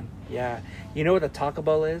 Yeah, man. Yeah. You know where the Taco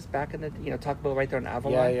Bell is back in the, Taco Bell right there on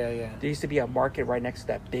Avalon? Yeah. There used to be a market right next to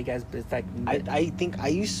that big ass, it's like... I think I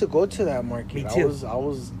used to go to that market. Me too.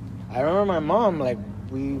 I remember my mom, like,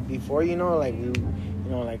 before, right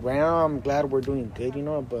now I'm glad we're doing good,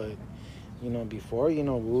 but... before,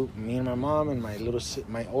 me and my mom and my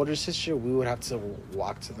older sister, we would have to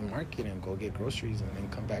walk to the market and go get groceries and then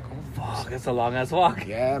come back home. Fuck, that's a long ass walk.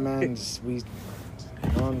 Yeah, man.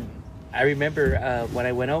 I remember when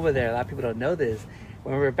I went over there, a lot of people don't know this.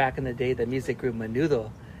 Remember back in the day, the music group Menudo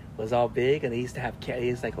was all big, and they used to have candy.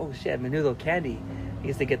 It's like, oh shit, Menudo candy. They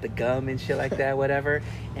used to get the gum and shit like that, whatever.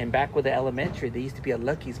 And back with the elementary, there used to be a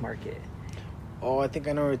Lucky's Market. Oh, I think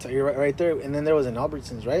I know where you're right there. And then there was an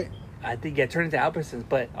Albertsons, right? I think it turned into Albertsons,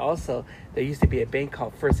 but also there used to be a bank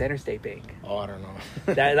called First Interstate Bank. Oh, I don't know.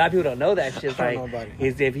 A lot of people don't know that shit. I don't know about it.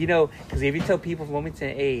 Because if you tell people from Wilmington,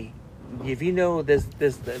 hey, if you know this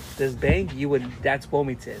bank, that's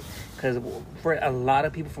Wilmington. Because for a lot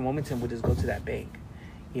of people from Wilmington would just go to that bank,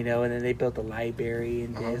 and then they built the library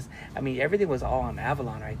and this. I mean, everything was all on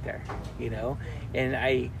Avalon right there,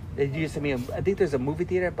 And they used to I think there's a movie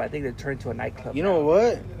theater, but I think they turned to a nightclub. You know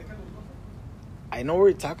what? I know what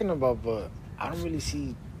you're talking about, but I don't really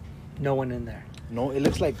see... No one in there. No, it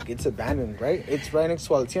looks like it's abandoned, right? It's right next to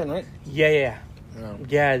Altian, right? Yeah.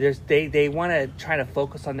 Yeah, they want to try to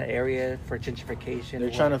focus on the area for gentrification.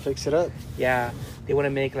 They're trying to fix it up. Yeah, they want to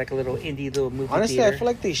make like a little indie little movie Honestly, theater. I feel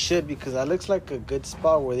like they should, because that looks like a good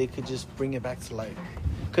spot where they could just bring it back to life.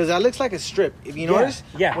 Because that looks like a strip. If you notice,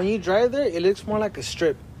 when you drive there, it looks more like a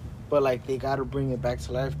strip. But like they got to bring it back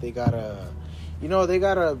to life. They got to,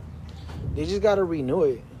 they just got to renew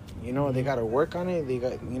it. They got to work on it. They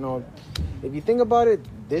got, if you think about it,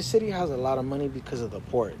 this city has a lot of money because of the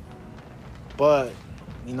port. But,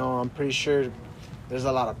 I'm pretty sure there's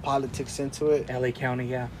a lot of politics into it. LA County,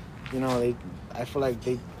 yeah. I feel like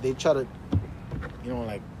they try to,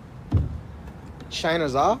 shine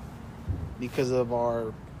us off because of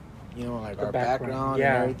our, our background and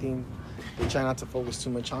everything. They try not to focus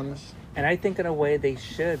too much on us. And I think in a way they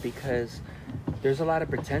should, because there's a lot of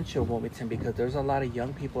potential in Wilmington, because there's a lot of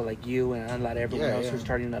young people like you and a lot of everyone else who's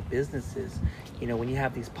starting up businesses. When you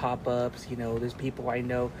have these pop-ups, there's people I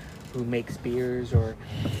know who make spears or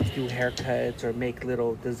do haircuts or make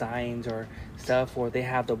little designs or stuff, or they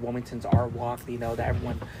have the Wilmington's Art Walk, that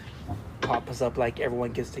everyone pops up, like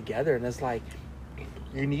everyone gets together, and it's like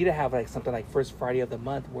you need to have like something like first Friday of the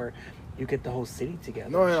month where you get the whole city together.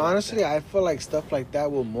 No, and honestly, I feel like stuff like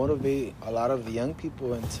that will motivate a lot of the young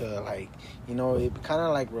people into like, it kind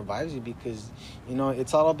of like revives you, because,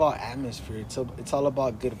 it's all about atmosphere. It's all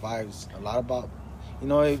about good vibes. A lot about,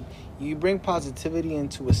 if you bring positivity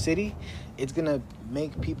into a city, it's going to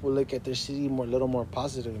make people look at their city a little more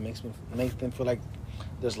positive. It makes them feel like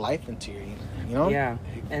there's life into it, Yeah,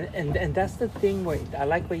 and that's the thing where I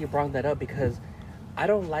like where you brought that up, because I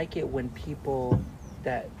don't like it when people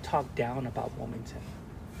that talk down about Wilmington.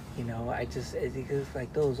 It's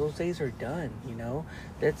like those days are done.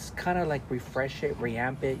 Let's kind of like refresh it,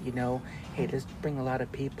 revamp it. Hey, let's bring a lot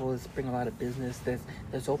of people, let's bring a lot of business,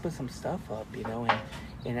 let's open some stuff up.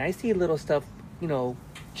 And I see little stuff,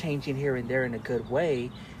 changing here and there in a good way,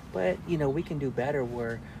 but we can do better.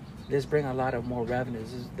 Where let's bring a lot of more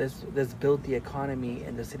revenues. Let's build the economy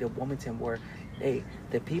in the city of Wilmington, where hey,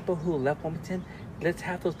 the people who left Wilmington, let's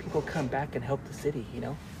have those people come back and help the city.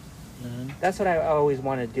 That's what I always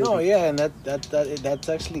want to do. Oh yeah, and that's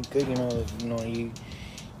actually good.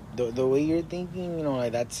 The way you're thinking,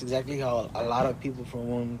 like that's exactly how a lot of people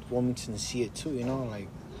from Wilmington see it too. Like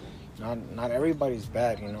not everybody's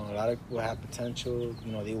bad. A lot of people have potential.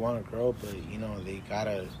 They want to grow, but they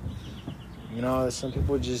gotta. Some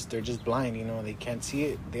people they're just blind. They can't see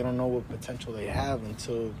it. They don't know what potential they have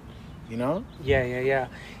until. Yeah.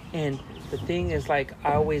 And the thing is, like,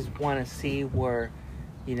 I always want to see where,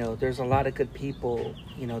 there's a lot of good people,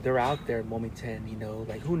 they're out there in Wilmington,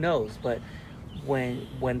 like, who knows? But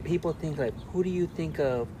when people think, like, who do you think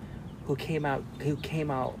of who came out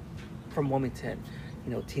from Wilmington?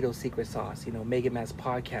 Tito's Secret Sauce, Megan Matt's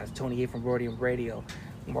podcast, Tony A from Rhodium Radio,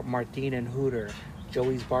 Martina and Hooter,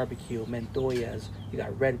 Joey's Barbecue, Mendoya's. You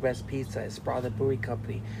got Red West Pizza, Esprada Brewery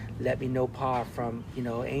Company. Let Me Know Pa from,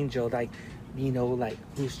 Angel. Like, like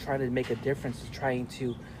who's trying to make a difference, is trying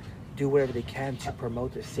to do whatever they can to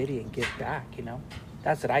promote their city and give back,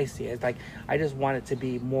 That's what I see. It's like, I just want it to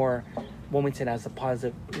be more Wilmington as a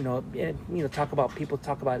positive, talk about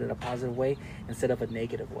it in a positive way instead of a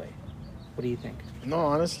negative way. What do you think? No,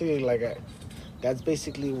 honestly, like, that's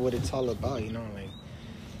basically what it's all about, like,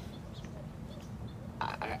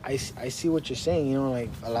 I see what you're saying, like,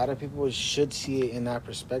 a lot of people should see it in that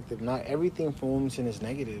perspective. Not everything from Wilmington is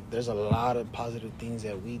negative. There's a lot of positive things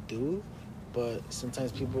that we do, but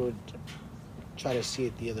sometimes people try to see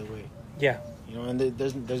it the other way. Yeah. And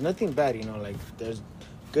there's nothing bad, like, there's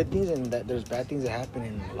good things and there's bad things that happen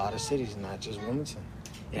in a lot of cities, not just Wilmington.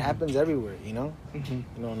 It happens everywhere,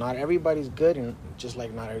 Mm-hmm. Not everybody's good, and just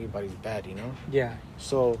like not everybody's bad, Yeah.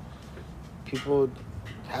 So people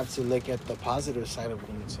have to look at the positive side of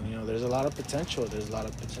Wilmington. There's a lot of potential. There's a lot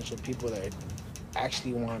of potential people that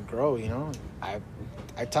actually want to grow,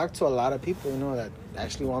 I talk to a lot of people, that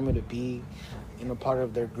actually want me to be, part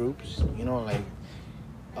of their groups, like,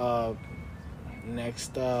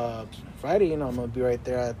 next Friday, I'm going to be right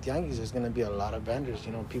there at Tianguis. There's going to be a lot of vendors,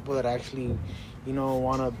 people that actually,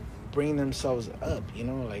 want to bring themselves up,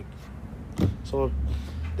 like, so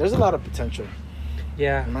there's a lot of potential.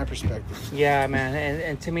 Yeah. In my perspective. Yeah, man.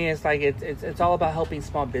 And to me, it's like, it's all about helping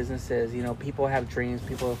small businesses. People have dreams.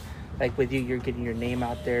 People, like with you, you're getting your name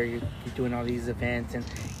out there. You're doing all these events, and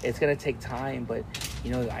it's going to take time. But,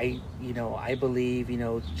 I believe,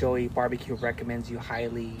 Joey Barbecue recommends you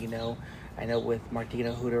highly, I know with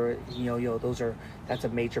Martina Hooter, that's a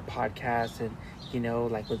major podcast,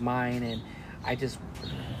 and, like with mine, and I just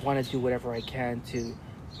want to do whatever I can to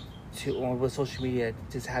with social media,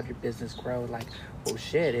 just have your business grow. Like, well,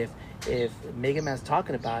 shit, if Mega Man's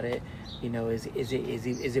talking about it, is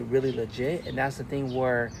it really legit? And that's the thing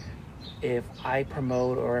where if I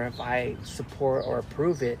promote or if I support or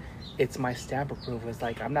approve it, it's my stamp approval. It's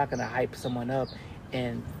like, I'm not gonna hype someone up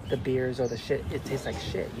and the beers or the shit, it tastes like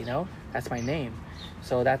shit, That's my name.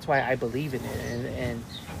 So that's why I believe in it. And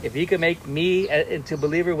if you can make me into a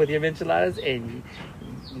believer with your Micheladas, and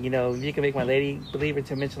you can make my lady believer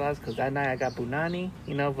into Micheladas, because that night I got Bunani,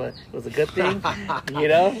 but it was a good thing.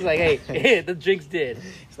 It's like, hey, the drinks did.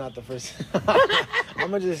 It's not the first. I'm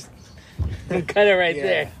gonna just cut it right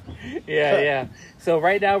there. Yeah. So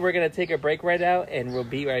right now we're gonna take a break right now, and we'll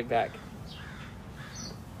be right back.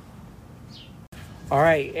 All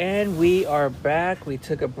right, and we are back. We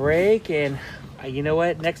took a break, and you know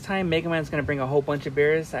what? Next time, Mega Man's gonna bring a whole bunch of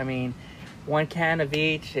beers. I mean, 1 can of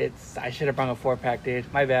each. I should have brought a 4-pack,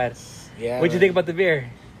 dude. My bad. Yeah. What'd you think about the beer?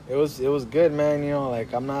 It was good, man.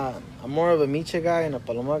 Like, I'm more of a Miche guy and a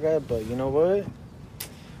Paloma guy, but you know what?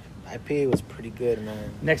 IPA was pretty good,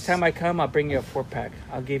 man. Next time I come, I'll bring you a 4-pack.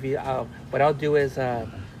 I'll give you. What I'll do is, I'll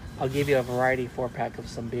give you a variety 4-pack of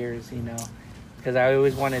some beers. Because I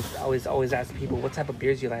always ask people, what type of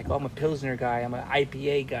beers you like? Oh, I'm a Pilsner guy. I'm an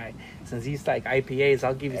IPA guy. Since he's like IPAs,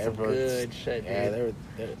 I'll give you some good shit, dude.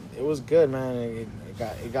 Yeah, it was good, man.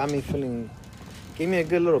 It got me feeling, gave me a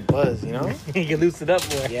good little buzz, You loosen up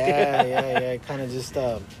more. Yeah. It kind of just,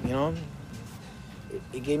 it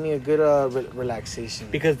gave me a good relaxation.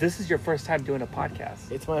 Because this is your first time doing a podcast.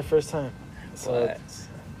 It's my first time. So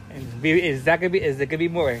is it gonna be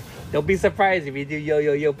more? Don't be surprised if you do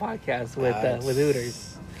Yo podcast with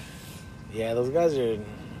Hooters. Yeah, those guys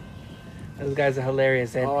are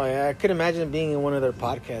hilarious. And I could imagine being in one of their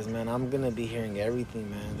podcasts, man. I'm gonna be hearing everything,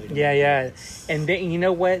 man. Yeah. And they, you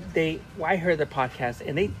know what? I heard the podcast,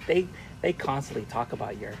 and they constantly talk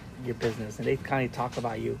about your business, and they kind of talk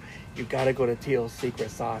about you. You gotta go to Tito's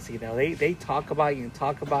Secret Sauce. They talk about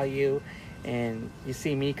you. And you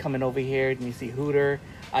see me coming over here, and you see Hooter.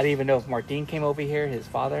 I didn't even know if Martin came over here, his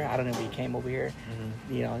father. I don't know if he came over here.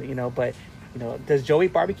 Mm-hmm. But does Joey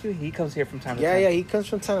barbecue? He comes here from time to time. Yeah, he comes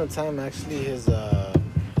from time to time. Actually, his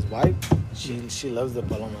wife, she loves the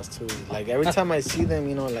palomas too. Like, every time I see them,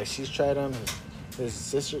 like, she's tried them. Her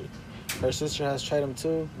sister has tried them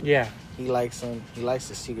too. Yeah, he likes them. He likes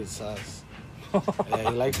the secret sauce. Yeah,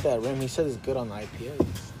 he likes that rim. He said it's good on the IPAs.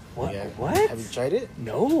 What? Yeah. What? Have you tried it?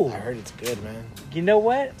 No. I heard it's good, man. You know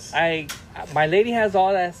what? My lady has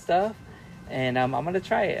all that stuff, and I'm gonna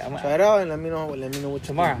try it. Try it out and let me know what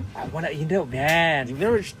tomorrow. You I wanna, man. You've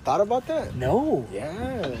never thought about that? No.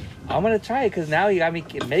 Yeah. I'm gonna try it because now you got me.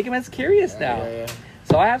 Mega Man's curious now. Yeah.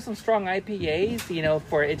 So I have some strong IPAs.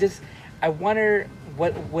 For it just. I wonder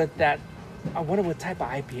what type of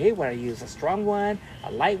IPA would I use? A strong one,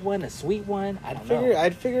 a light one, a sweet one? I'd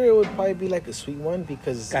figure it would probably be like a sweet one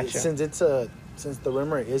because Gotcha. since the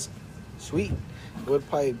rimmer is sweet, would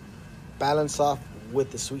probably balance off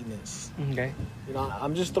with the sweetness. Okay. You know,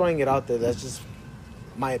 I'm just throwing it out there. That's just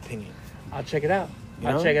my opinion. I'll check it out. You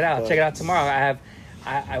know? Check it out. But Check it out tomorrow.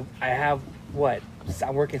 I have what?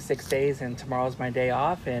 I'm working 6 days, and tomorrow's my day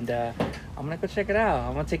off, and I'm gonna go check it out.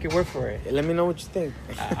 I'm gonna take your word for it. Let me know what you think.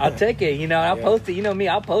 I'll take it. You know, I'll post it. You know me,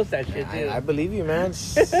 I'll post that shit too. I believe you, man.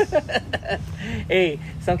 Hey,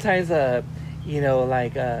 sometimes you know,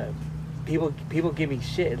 like people give me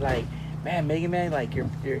shit like, man, Mega Man, like your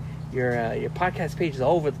podcast page is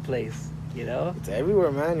all over the place. You know, it's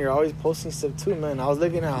everywhere, man. You're always posting stuff too, man. I was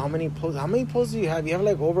looking at how many posts do you have? You have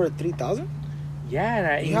like over 3,000.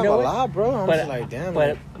 Yeah, and you have a lot, bro. I'm just like, damn.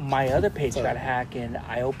 But my other page got hacked, and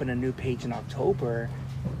I opened a new page in October,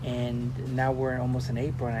 and now we're almost in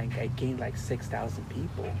April, and I gained like 6,000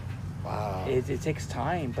 people. Wow. It takes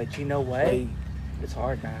time, but you know what? It's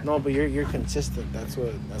hard, man. No, but you're consistent. That's what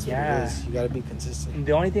it is. You got to be consistent.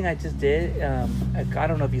 The only thing I just did, I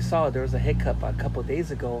don't know if you saw it, there was a hiccup a couple of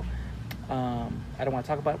days ago. I don't want to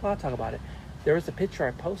talk about it, but I'll talk about it. There was a picture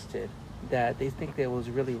I posted that they think that it was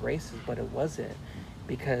really racist, but it wasn't,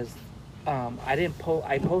 because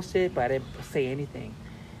I posted it, but I didn't say anything.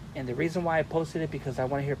 And the reason why I posted it, because I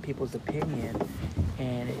want to hear people's opinion,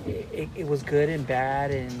 and it was good and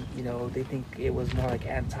bad, and you know, they think it was more like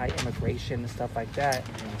anti-immigration and stuff like that.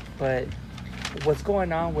 But what's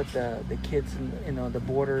going on with the kids and, you know, the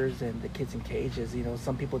borders and the kids in cages, you know,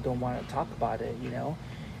 some people don't want to talk about it, you know,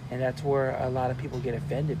 and that's where a lot of people get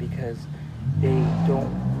offended, because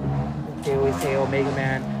they always say, oh, Mega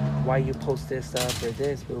Man, why you post this stuff or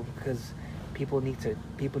this? But because people need to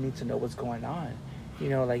know what's going on. You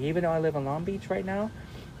know, like, even though I live in Long Beach right now,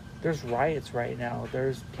 there's riots right now.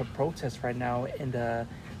 There's protests right now in the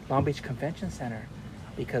Long Beach Convention Center,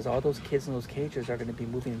 because all those kids in those cages are going to be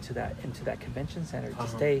moving into that convention center to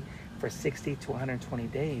stay for 60 to 120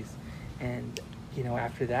 days. And, you know,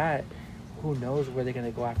 after that, who knows where they're going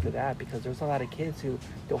to go after that, because there's a lot of kids who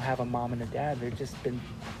don't have a mom and a dad. They've just been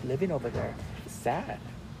living over there. It's sad.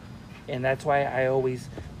 And that's why I always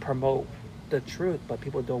promote the truth, but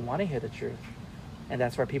people don't want to hear the truth. And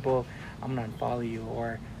that's why people, I'm going to unfollow you,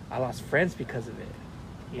 or I lost friends because of it,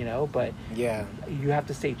 you know. But yeah, you have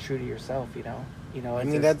to stay true to yourself, you know. I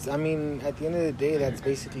mean, at the end of the day, that's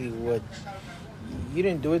basically what, you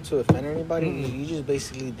didn't do it to offend anybody. Mm-hmm. You just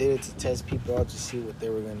basically did it to test people out, to see what they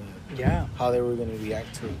were how they were gonna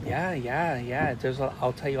react to it. Yeah.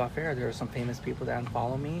 I'll tell you off air, there are some famous people that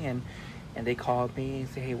unfollow me, and they called me and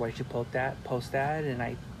say, hey, why'd you post that?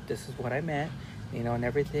 And this is what I meant, you know, and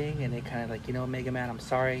everything. And they kind of like, you know, Mega Man, I'm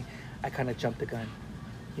sorry, I kind of jumped the gun.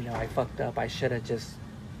 You know, I fucked up. I should have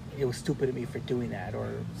it was stupid of me for doing that, or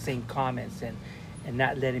saying comments and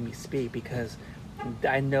not letting me speak, because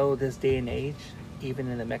I know this day and age, even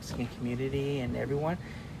in the Mexican community and everyone,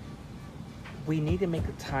 we need to make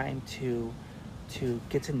the time to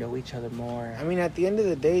get to know each other more. I mean, at the end of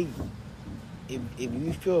the day, if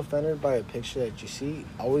you feel offended by a picture that you see,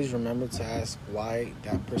 always remember to ask why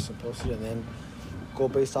that person posted, and then go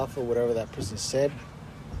based off of whatever that person said.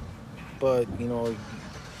 But, you know,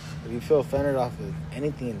 if you feel offended off of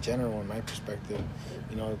anything in general, in my perspective,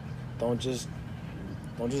 you know, don't just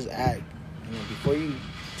act. You know, before you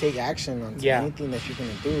take action on anything that you're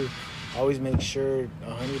gonna do, always make sure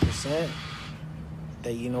 100%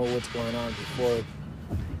 that you know what's going on before.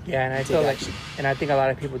 Yeah, and I feel like, and I think a lot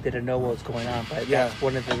of people didn't know what was going on, but that's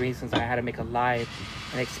one of the reasons I had to make a live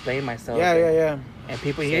and explain myself. Yeah. And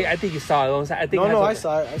people, I think you saw it. I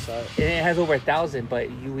saw it. It has over 1,000, but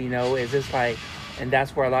you know, it's just like, and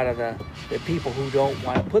that's where a lot of the people who don't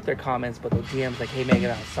want to put their comments, but the DMs like, hey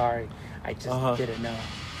Megan, I'm sorry, I just didn't know.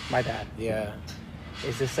 My bad. Yeah.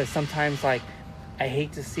 It's just that sometimes, like, I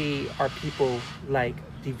hate to see our people, like,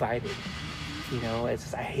 divided. You know, it's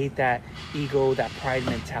just, I hate that ego, that pride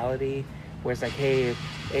mentality, where it's like, hey,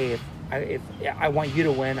 if I want you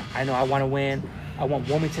to win, I know I want to win. I want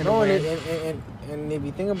Wilmington to win. And if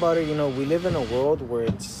you think about it, you know, we live in a world where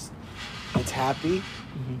it's happy,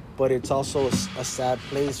 but it's also a sad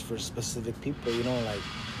place for specific people, you know, like,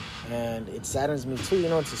 and it saddens me too, you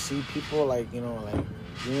know, to see people like, you know, like,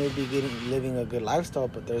 you may be living a good lifestyle,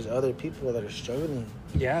 but there's other people that are struggling.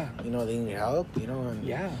 Yeah. You know, they need help, you know,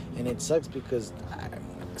 and it sucks, because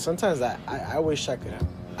sometimes I wish I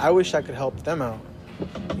could help them out,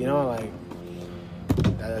 you know, like,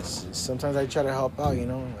 sometimes I try to help out, you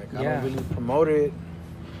know, like, I don't really promote it,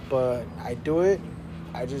 but I do it.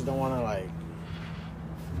 I just don't want to, like,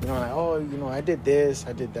 you know, like, oh, you know, I did this,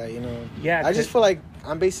 I did that, you know. Yeah. I just feel like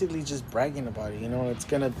I'm basically just bragging about it, you know.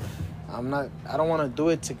 I don't want to do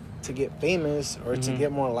it to get famous or to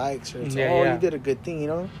get more likes or to, you did a good thing, you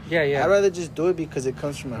know? Yeah, yeah. I'd rather just do it because it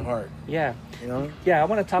comes from my heart. Yeah. You know? Yeah, I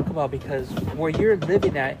want to talk about, because where you're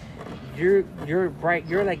living at, you're right,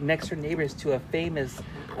 you're like next door neighbors to a famous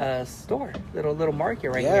store, little market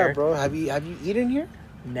right here. Yeah, bro. Have you eaten here?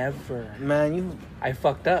 Never. Man, I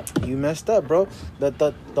fucked up. You messed up, bro.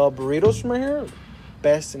 The burritos from right here,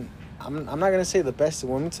 best, and I'm not gonna say the best in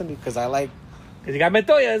Wilmington because I like. Because you got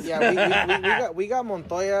Montoyas. Yeah, we got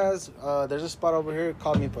Montoyas. There's a spot over here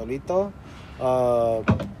called Mi Pueblito.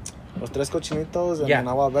 Los Tres Cochinitos and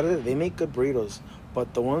Agua Verde. They make good burritos.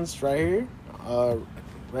 But the ones right here,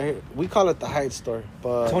 we call it the Hyde store.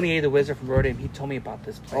 But Tony A. the Wizard from Rhode Island, he told me about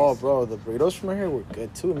this place. Oh, bro, the burritos from right here were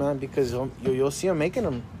good too, man. Because you'll see him making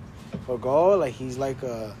them. But like he's like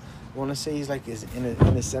I want to say he's like in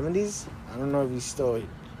his 70s. I don't know if he's still,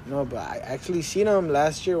 but I actually seen him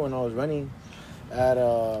last year when I was running at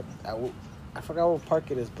I forgot what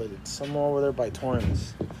park it is, but it's somewhere over there by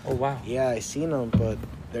Torrance. Oh wow. Yeah, I seen them, but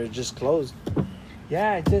they're just closed.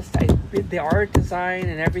 Yeah, the art design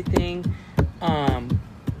and everything.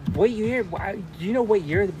 What year? Do you know what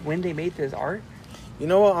year when they made this art? You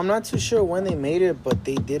know what? I'm not too sure when they made it, but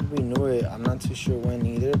they did renew it. I'm not too sure when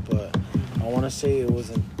either, but I want to say it was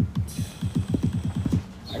in.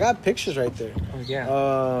 I got pictures right there. Oh yeah.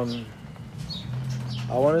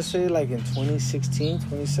 I want to say like in 2016,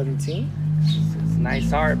 2017. It's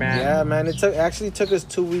nice art, man. Yeah, man. It actually took us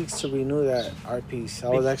 2 weeks to renew that art piece. I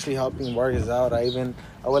was actually helping Vargas out. I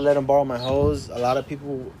would let him borrow my hose. A lot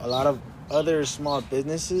of other small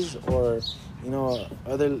businesses or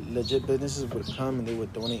other legit businesses would come and they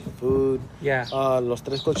would donate food. Yeah. Los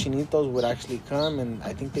Tres Cochinitos would actually come and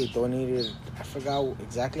I think they donated. I forgot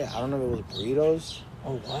exactly. I don't know if it was burritos.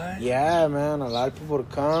 Oh what? Yeah, man. A lot of people would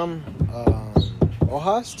come.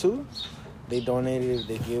 Hojas too. They donated.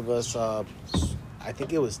 They gave us. I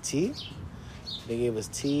think it was tea. They gave us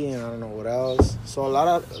tea and I don't know what else. So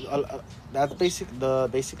that's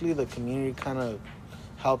basically the community kind of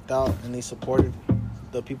helped out and they supported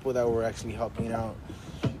the people that were actually helping out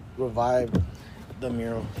revive the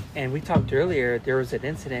mural. And we talked earlier, there was an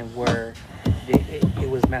incident where it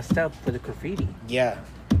was messed up for the graffiti. Yeah.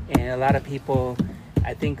 And a lot of people,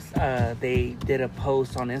 I think they did a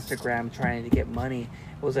post on Instagram trying to get money.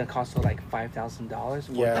 It was going to cost like $5,000,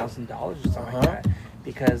 $4,000 or something like that.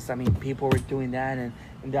 Because, people were doing that and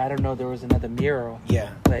I don't know, there was another mural.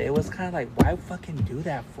 Yeah. But it was kind of like, why fucking do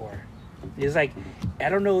that for? It's like, I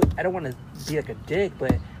don't know, I don't want to be like a dick,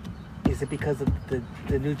 but is it because of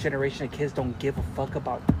the new generation of kids don't give a fuck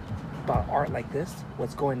about art like this?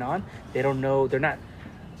 What's going on? They don't know. They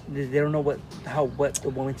don't know what the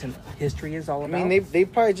Wilmington history is all about. They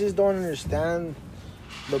probably just don't understand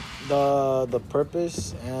the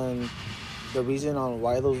purpose and the reason on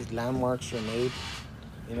why those landmarks were made.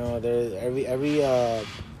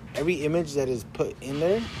 Every image that is put in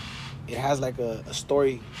there, it has like a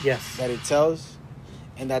story that it tells,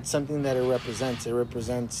 and that's something that it represents. It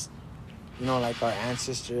represents, like our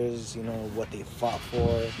ancestors, what they fought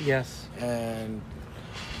for. Yes. And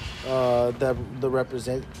the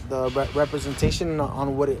representation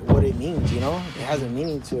on what it means. It has a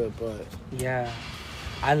meaning to it, but yeah,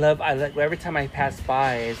 I like every time I pass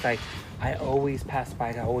by, it's like I always pass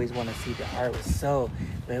by. I always want to see the art.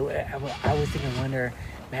 But I was wonder.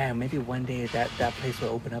 Man, maybe one day that place will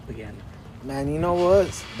open up again. Man, you know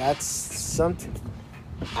what? That's something.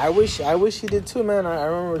 I wish he did too, man. I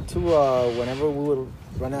remember too. Whenever we would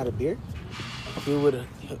run out of beer, he would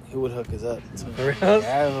hook us up. For real?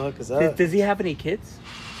 Yeah, he'll hook us up. Does he have any kids?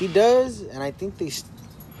 He does, and I think they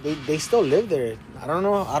still live there. I don't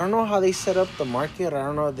know how they set up the market. I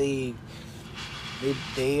don't know. They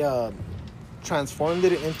transformed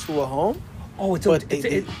it into a home. Oh,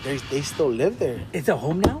 they still live there. It's a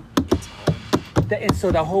home now? It's a home. And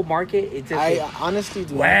so the whole market... I honestly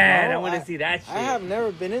do not know. I want to see that shit. I have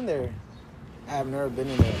never been in there. But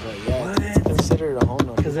yeah, it's considered a home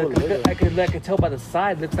now. Because I could tell by the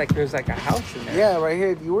side, looks like there's like a house in there. Yeah, right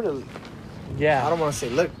here, if you were to... Yeah. I don't want to say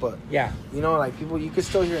look, but... Yeah. Like people, you could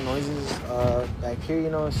still hear noises back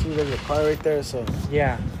here, see there's a car right there, so...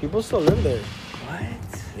 Yeah. People still live there.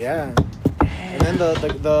 What? Yeah. And then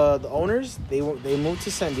the owners, they moved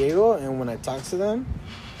to San Diego, and when I talked to them,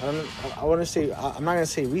 I want to say, I'm not going to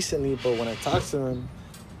say recently, but when I talked to them,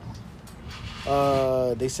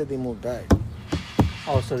 they said they moved back.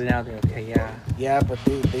 Oh, so now they're okay, yeah. Yeah, but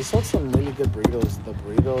they sold some really good burritos. The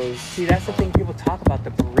burritos. See, that's the thing people talk about,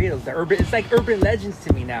 the burritos. It's like urban legends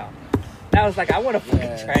to me now. Now it's like, I want to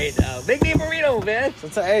fucking try it now. Make me a burrito, man.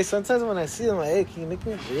 Sometimes when I see them, I'm like, hey, can you make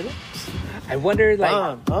me a burrito? I wonder,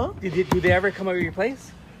 like, do they ever come over to your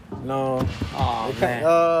place? No. Oh, man.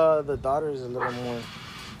 The daughter's a little more.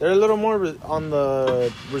 They're a little more on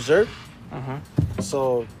the reserve. Uh-huh.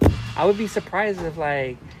 So I would be surprised if,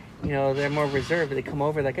 like, they're more reserved. They come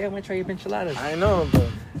over like, hey, I want to try your micheladas. I know, but...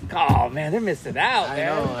 Oh, man, they're missing out,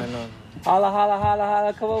 man. I know. Holla, holla, holla,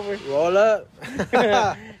 holla, come over. Roll up.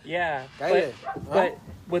 Yeah. But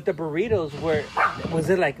with the burritos, was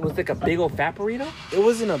it like a big old fat burrito? it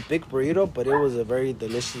wasn't a big burrito, but it was a very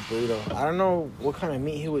delicious burrito. I don't know what kind of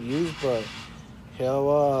meat he would use, but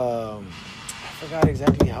he'll... I forgot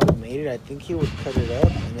exactly how he made it. I think he would cut it up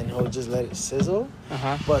and then he'll just let it sizzle.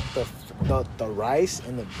 Uh-huh. But the rice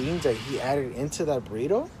and the beans that he added into that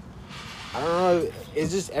burrito, I don't know.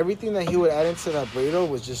 It's just everything that he would add into that burrito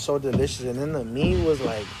was just so delicious. And then the meat was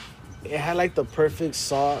like, it had like the perfect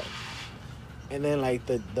salt. And then like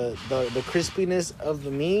the crispiness of the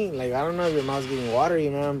meat. Like, I don't know if your mouth's getting watery,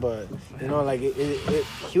 man, but like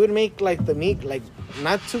he would make like the meat like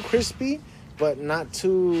not too crispy, but not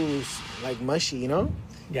too like mushy, Yeah.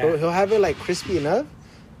 He'll have it like crispy enough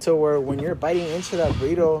to where when you're biting into that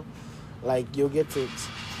burrito, like you'll get to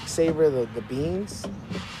savor the beans,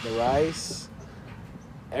 the rice,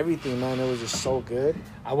 everything, man. It was just so good.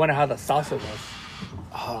 I wonder how the salsa was.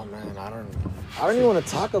 Oh man, I don't even want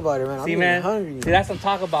to talk about it, man. I'm getting hungry. See, that's what I'm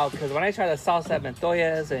talking about, because when I try the salsa at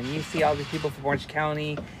Montoya's and you see all these people from Orange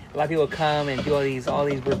County, a lot of people come and do all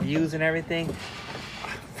these reviews and everything.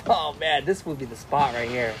 Oh man, this would be the spot right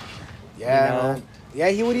here. Yeah, man. Yeah,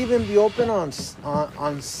 he would even be open on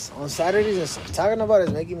Saturdays. And talking about it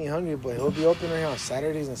is making me hungry, but he'll be open right here on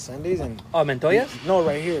Saturdays and Sundays. And Montoya's? No,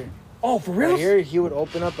 right here. Oh, for real? Right here, he would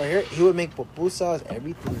open up right here. He would make pupusas,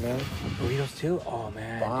 everything, man. Burritos too? Oh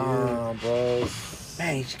man, bomb, dude. Bro.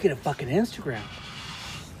 Man, you should get a fucking Instagram.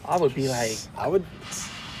 I would be like, I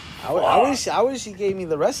wish he gave me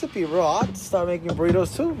the recipe, bro. I'd start making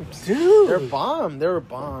burritos too, dude. They're bomb.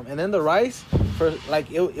 And then the rice, for like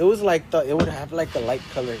it was like it would have like a light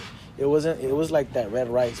color. It was like that red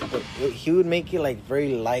rice, but he would make it like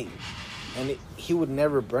very light, and he would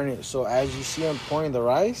never burn it. So as you see him pouring the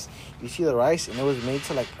rice, you see the rice, and it was made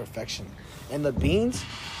to like perfection. And the beans,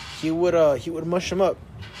 he would mush them up.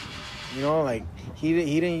 Like he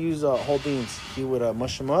didn't use whole beans. He would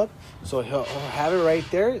mush them up. So he'll have it right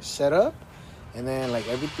there, set up, and then like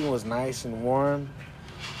everything was nice and warm.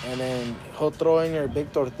 And then he'll throw in your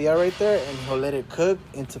big tortilla right there, and he'll let it cook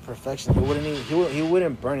into perfection. He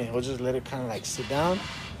wouldn't burn it. He'll just let it kind of like sit down,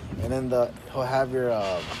 and then he'll have your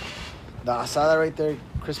the asada right there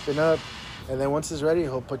crisping up. And then once it's ready,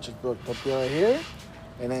 he'll put your tortilla right here,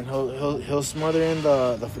 and then he'll smother in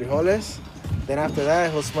the frijoles. Then after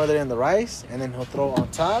that, he'll smother in the rice, and then he'll throw on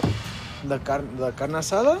top the carne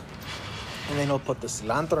asada, and then he'll put the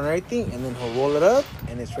cilantro and everything, and then he'll roll it up,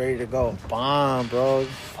 and it's ready to go. Bomb, bro.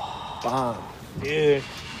 Bomb. Dude.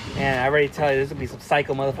 Man, I already tell you, there's going to be some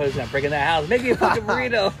psycho motherfuckers gonna break in that house. Make me a fucking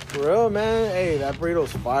burrito. For real, man. Hey, that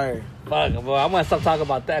burrito's fire. Fuck, boy. I'm going to stop talking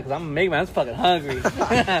about that, because I'm going to I'm fucking hungry. I'm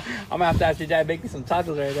going to have to ask your dad to make me some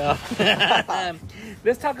tacos right now.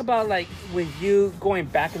 Let's talk about, like, with you going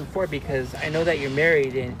back and forth, because I know that you're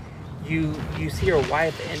married, and you see your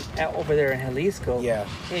wife over there in Jalisco. Yeah.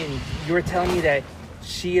 And you were telling me that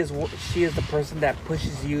she is the person that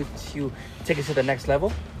pushes you to take it to the next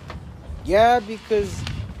level? Yeah, because...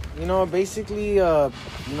 basically,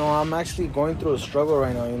 I'm actually going through a struggle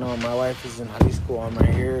right now. My wife is in Jalisco. I'm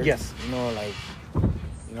right here. Yes. I'm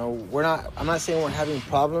not saying we're having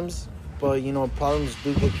problems, but, problems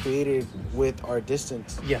do get created with our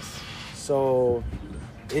distance. Yes. So,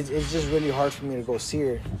 it's just really hard for me to go see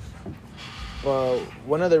her. But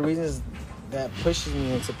one of the reasons that pushes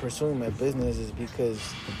me into pursuing my business is because,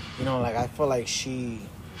 I feel like she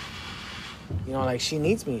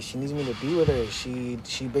needs me. She needs me to be with her. She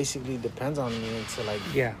basically depends on me into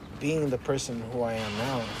being the person who I am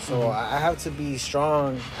now. So I have to be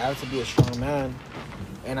strong. I have to be a strong man,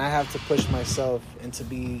 and I have to push myself into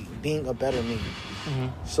being a better me. Mm-hmm.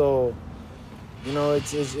 So,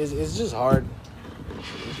 it's just hard.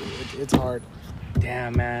 It's hard.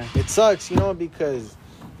 Damn, man. It sucks, because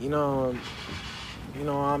I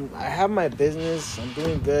have my business. I'm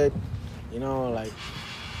doing good. I'm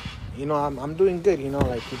doing good,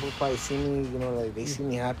 people probably see me, they see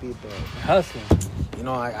me happy, but... Hustling.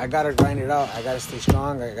 I gotta grind it out. I gotta stay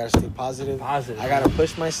strong. I gotta stay positive. I gotta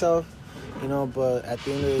push myself, but at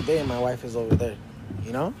the end of the day, my wife is over there,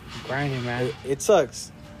 Grinding, man. It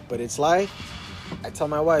sucks, but it's life. I tell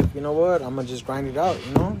my wife, you know what, I'm gonna just grind it out,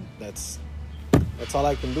 That's all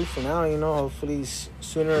I can do for now, Hopefully,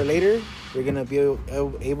 sooner or later, we're gonna be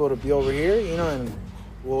able to be over here, and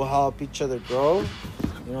we'll help each other grow.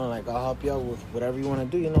 I'll help you out with whatever you want to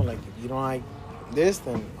do. If you don't like this,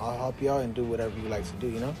 then I'll help you out and do whatever you like to do,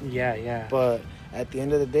 you know? Yeah. But at the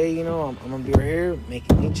end of the day, you know, I'm going to be right here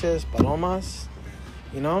making niches, palomas,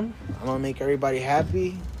 you know? I'm going to make everybody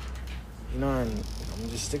happy, you know, and I'm going to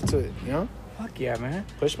just stick to it, you know? Fuck yeah, man.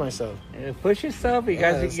 Push myself. Push yourself. You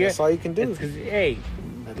guys, that's all you can do. Hey,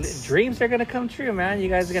 dreams are going to come true, man. You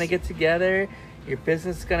guys are going to get together. Your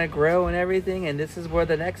business is going to grow and everything. And this is where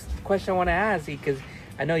the next question I want to ask you, because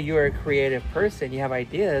I know you're a creative person. You have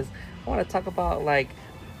ideas. I want to talk about like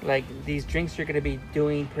these drinks you're going to be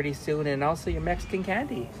doing pretty soon, and also your Mexican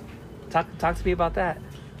candy. Talk to me about that.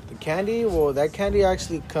 The candy, well, that candy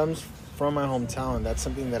actually comes from my hometown. That's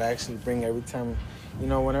something that I actually bring every time, you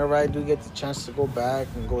know, whenever I do get the chance to go back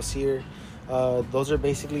and go see her. Those are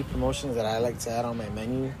basically promotions that I like to add on my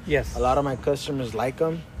menu. Yes. A lot of my customers like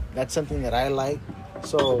them. That's something that I like.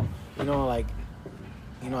 So, you know, like,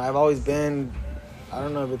 you know, I've always been, I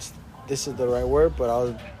don't know if this is the right word, but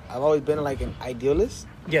I've always been like an idealist.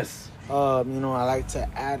 Yes. You know, I like to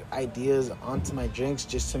add ideas onto my drinks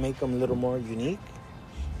just to make them a little more unique.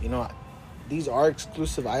 You know, these are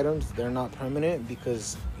exclusive items. They're not permanent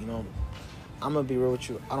because, you know, I'm going to be real with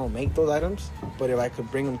you. I don't make those items, but if I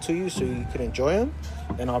could bring them to you so you could enjoy them,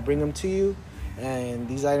 then I'll bring them to you. And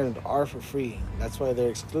these items are for free. That's why they're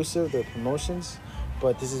exclusive. They're promotions.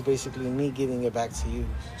 But this is basically me giving it back to you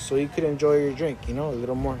so you could enjoy your drink, you know, a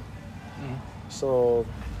little more. Mm-hmm. So,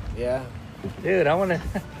 yeah. Dude, I want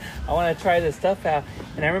to try this stuff out.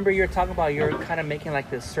 And I remember you were talking about you're kind of making like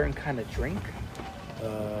this certain kind of drink.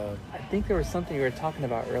 I think there was something you were talking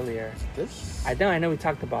about earlier. This? I know we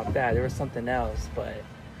talked about that. There was something else, but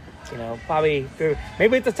you know, probably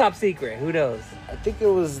maybe it's a top secret. Who knows? I think it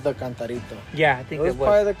was the Cantarito. Yeah, I think it was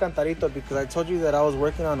probably the Cantarito because I told you that I was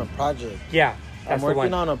working on a project. Yeah, I'm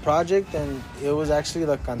working on a project, and it was actually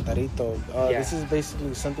the Cantarito. This is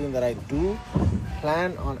basically something that I do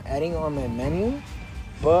plan on adding on my menu,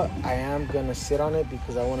 but I am gonna sit on it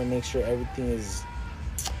because I want to make sure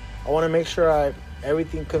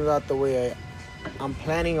everything comes out the way I'm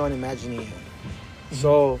planning on imagining it. Mm-hmm.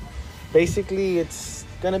 So basically it's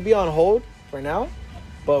gonna be on hold for now,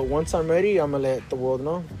 but once I'm ready, I'm gonna let the world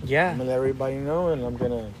know. Yeah, I'm gonna let everybody know, and I'm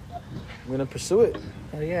gonna pursue it.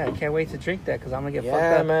 Hell yeah, I can't wait to drink that because I'm gonna get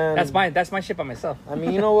fucked up. Man. That's my shit by myself. I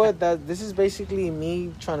mean, you know what? This is basically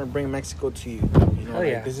me trying to bring Mexico to you. You know,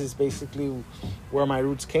 this is basically where my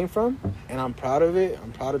roots came from, and I'm proud of it.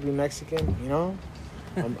 I'm proud to be Mexican. You know,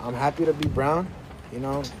 I'm happy to be brown. You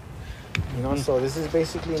know. So this is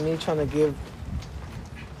basically me trying to give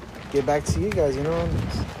back to you guys. You know,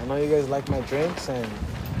 I know you guys like my drinks, and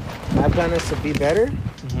my plan is to be better,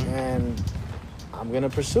 and I'm gonna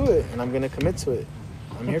pursue it, and I'm gonna commit to it.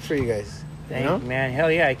 I'm here for you guys. Thank you, man.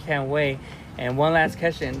 Hell yeah, I can't wait. And one last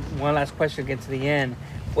question, get to the end.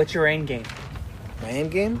 What's your end game? My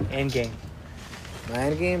end game? End game. My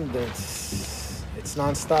end game, it's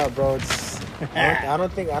nonstop, bro. I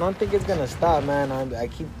don't think it's gonna stop, man. I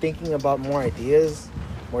keep thinking about more ideas,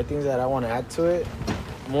 more things that I want to add to it,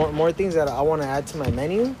 more things that I want to add to my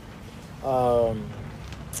menu. I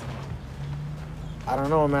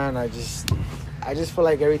don't know, man. I just feel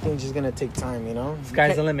like everything's just gonna take time, you know.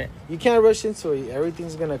 Sky's the limit. You can't rush into it.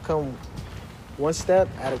 Everything's gonna come one step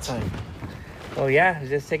at a time. Oh yeah,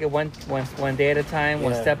 just take it one day at a time,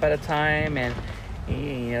 one step at a time, and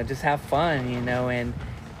you know, just have fun, you know. And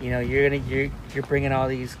you know, you're bringing all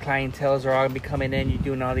these clientels are all gonna be coming in. You're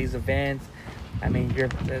doing all these events. I mean,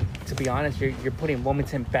 to be honest, you're putting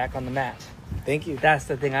Wilmington back on the map. Thank you. That's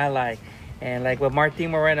the thing I like, and like what Martin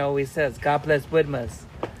Moreno always says, God bless Wilmas.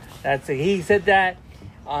 That's it. He said that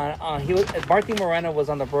Martin Moreno was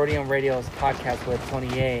on the Brodian Radio's podcast with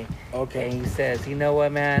Tony A. Okay. And he says, you know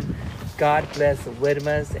what, man? God bless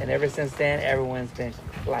Wilmas. And ever since then, everyone's been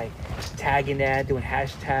like tagging that, doing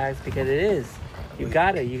hashtags because it is. We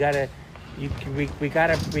gotta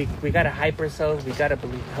hype ourselves. We gotta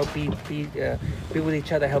be with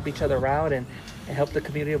each other, help each other out, and help the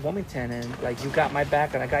community of Wilmington. And like, you got my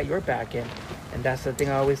back, and I got your back, and that's the thing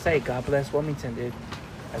I always say. God bless Wilmington, dude.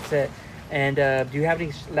 That's it. And do you have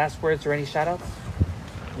any last words or any shout outs?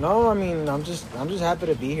 No, I mean, I'm just happy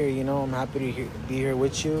to be here, you know. I'm happy to be here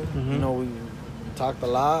with you. You know, we talked a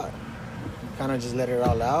lot, kind of just let it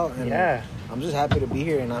all out, and I'm just happy to be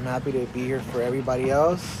here, and I'm happy to be here for everybody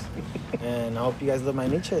else. And I hope you guys love my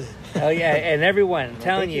niches. Oh yeah, and everyone, I'm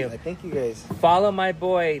telling you, I thank you guys. Follow my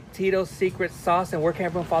boy Tito's Secret Sauce. And where can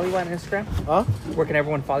everyone follow you on Instagram? Huh? Where can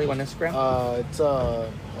everyone follow you on Instagram? It's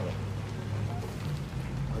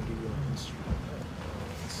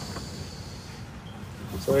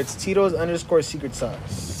So it's Tito's _secret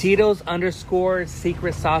sauce. Tito's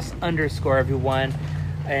 _secret sauce _ everyone.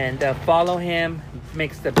 And follow him.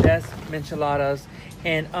 makes the best micheladas.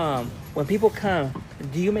 And when people come,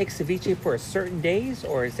 do you make ceviche for certain days,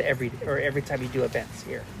 or is it every time you do events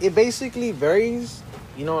here? It basically varies.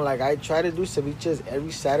 You know, like I try to do ceviches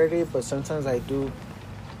every Saturday, but sometimes I do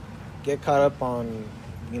get caught up on,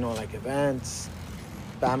 you know, like events,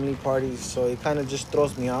 family parties, so it kind of just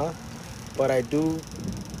throws me off. But I do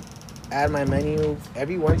add my menu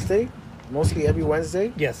every Wednesday, mostly every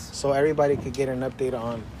Wednesday. Yes. So everybody could get an update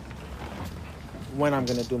on when I'm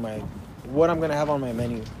gonna do what I'm gonna have on my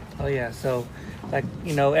menu. Oh yeah, so like,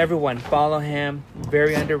 you know, everyone follow him.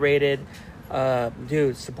 Very underrated.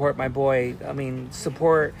 Dude, support my boy. I mean,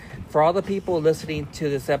 support for all the people listening to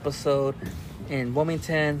this episode in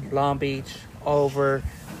Wilmington, Long Beach, all over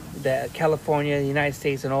the California, the United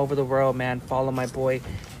States, and all over the world, man. Follow my boy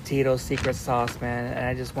Tito Secret Sauce, man. And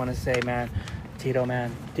I just want to say, man, Tito,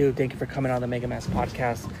 man, dude, thank you for coming on the Mega Mass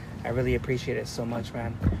podcast. I really appreciate it so much,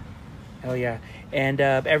 man. Hell yeah. And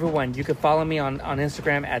everyone, you can follow me on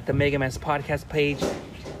Instagram at the Mega Mass podcast page.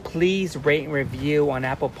 Please rate and review on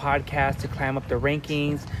Apple Podcasts to climb up the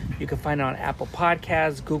rankings. You can find it on Apple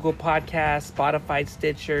Podcasts, Google Podcasts, Spotify,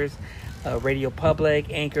 Stitchers, Radio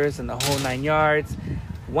Public, Anchors, and the whole 9 yards.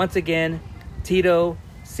 Once again, Tito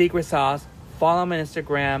Secret Sauce. Follow him on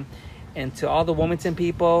Instagram. And to all the Wilmington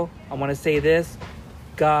people, I want to say this.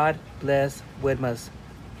 God bless Wilmas.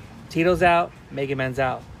 Tito's out. Mega Man's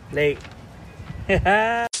out. Late.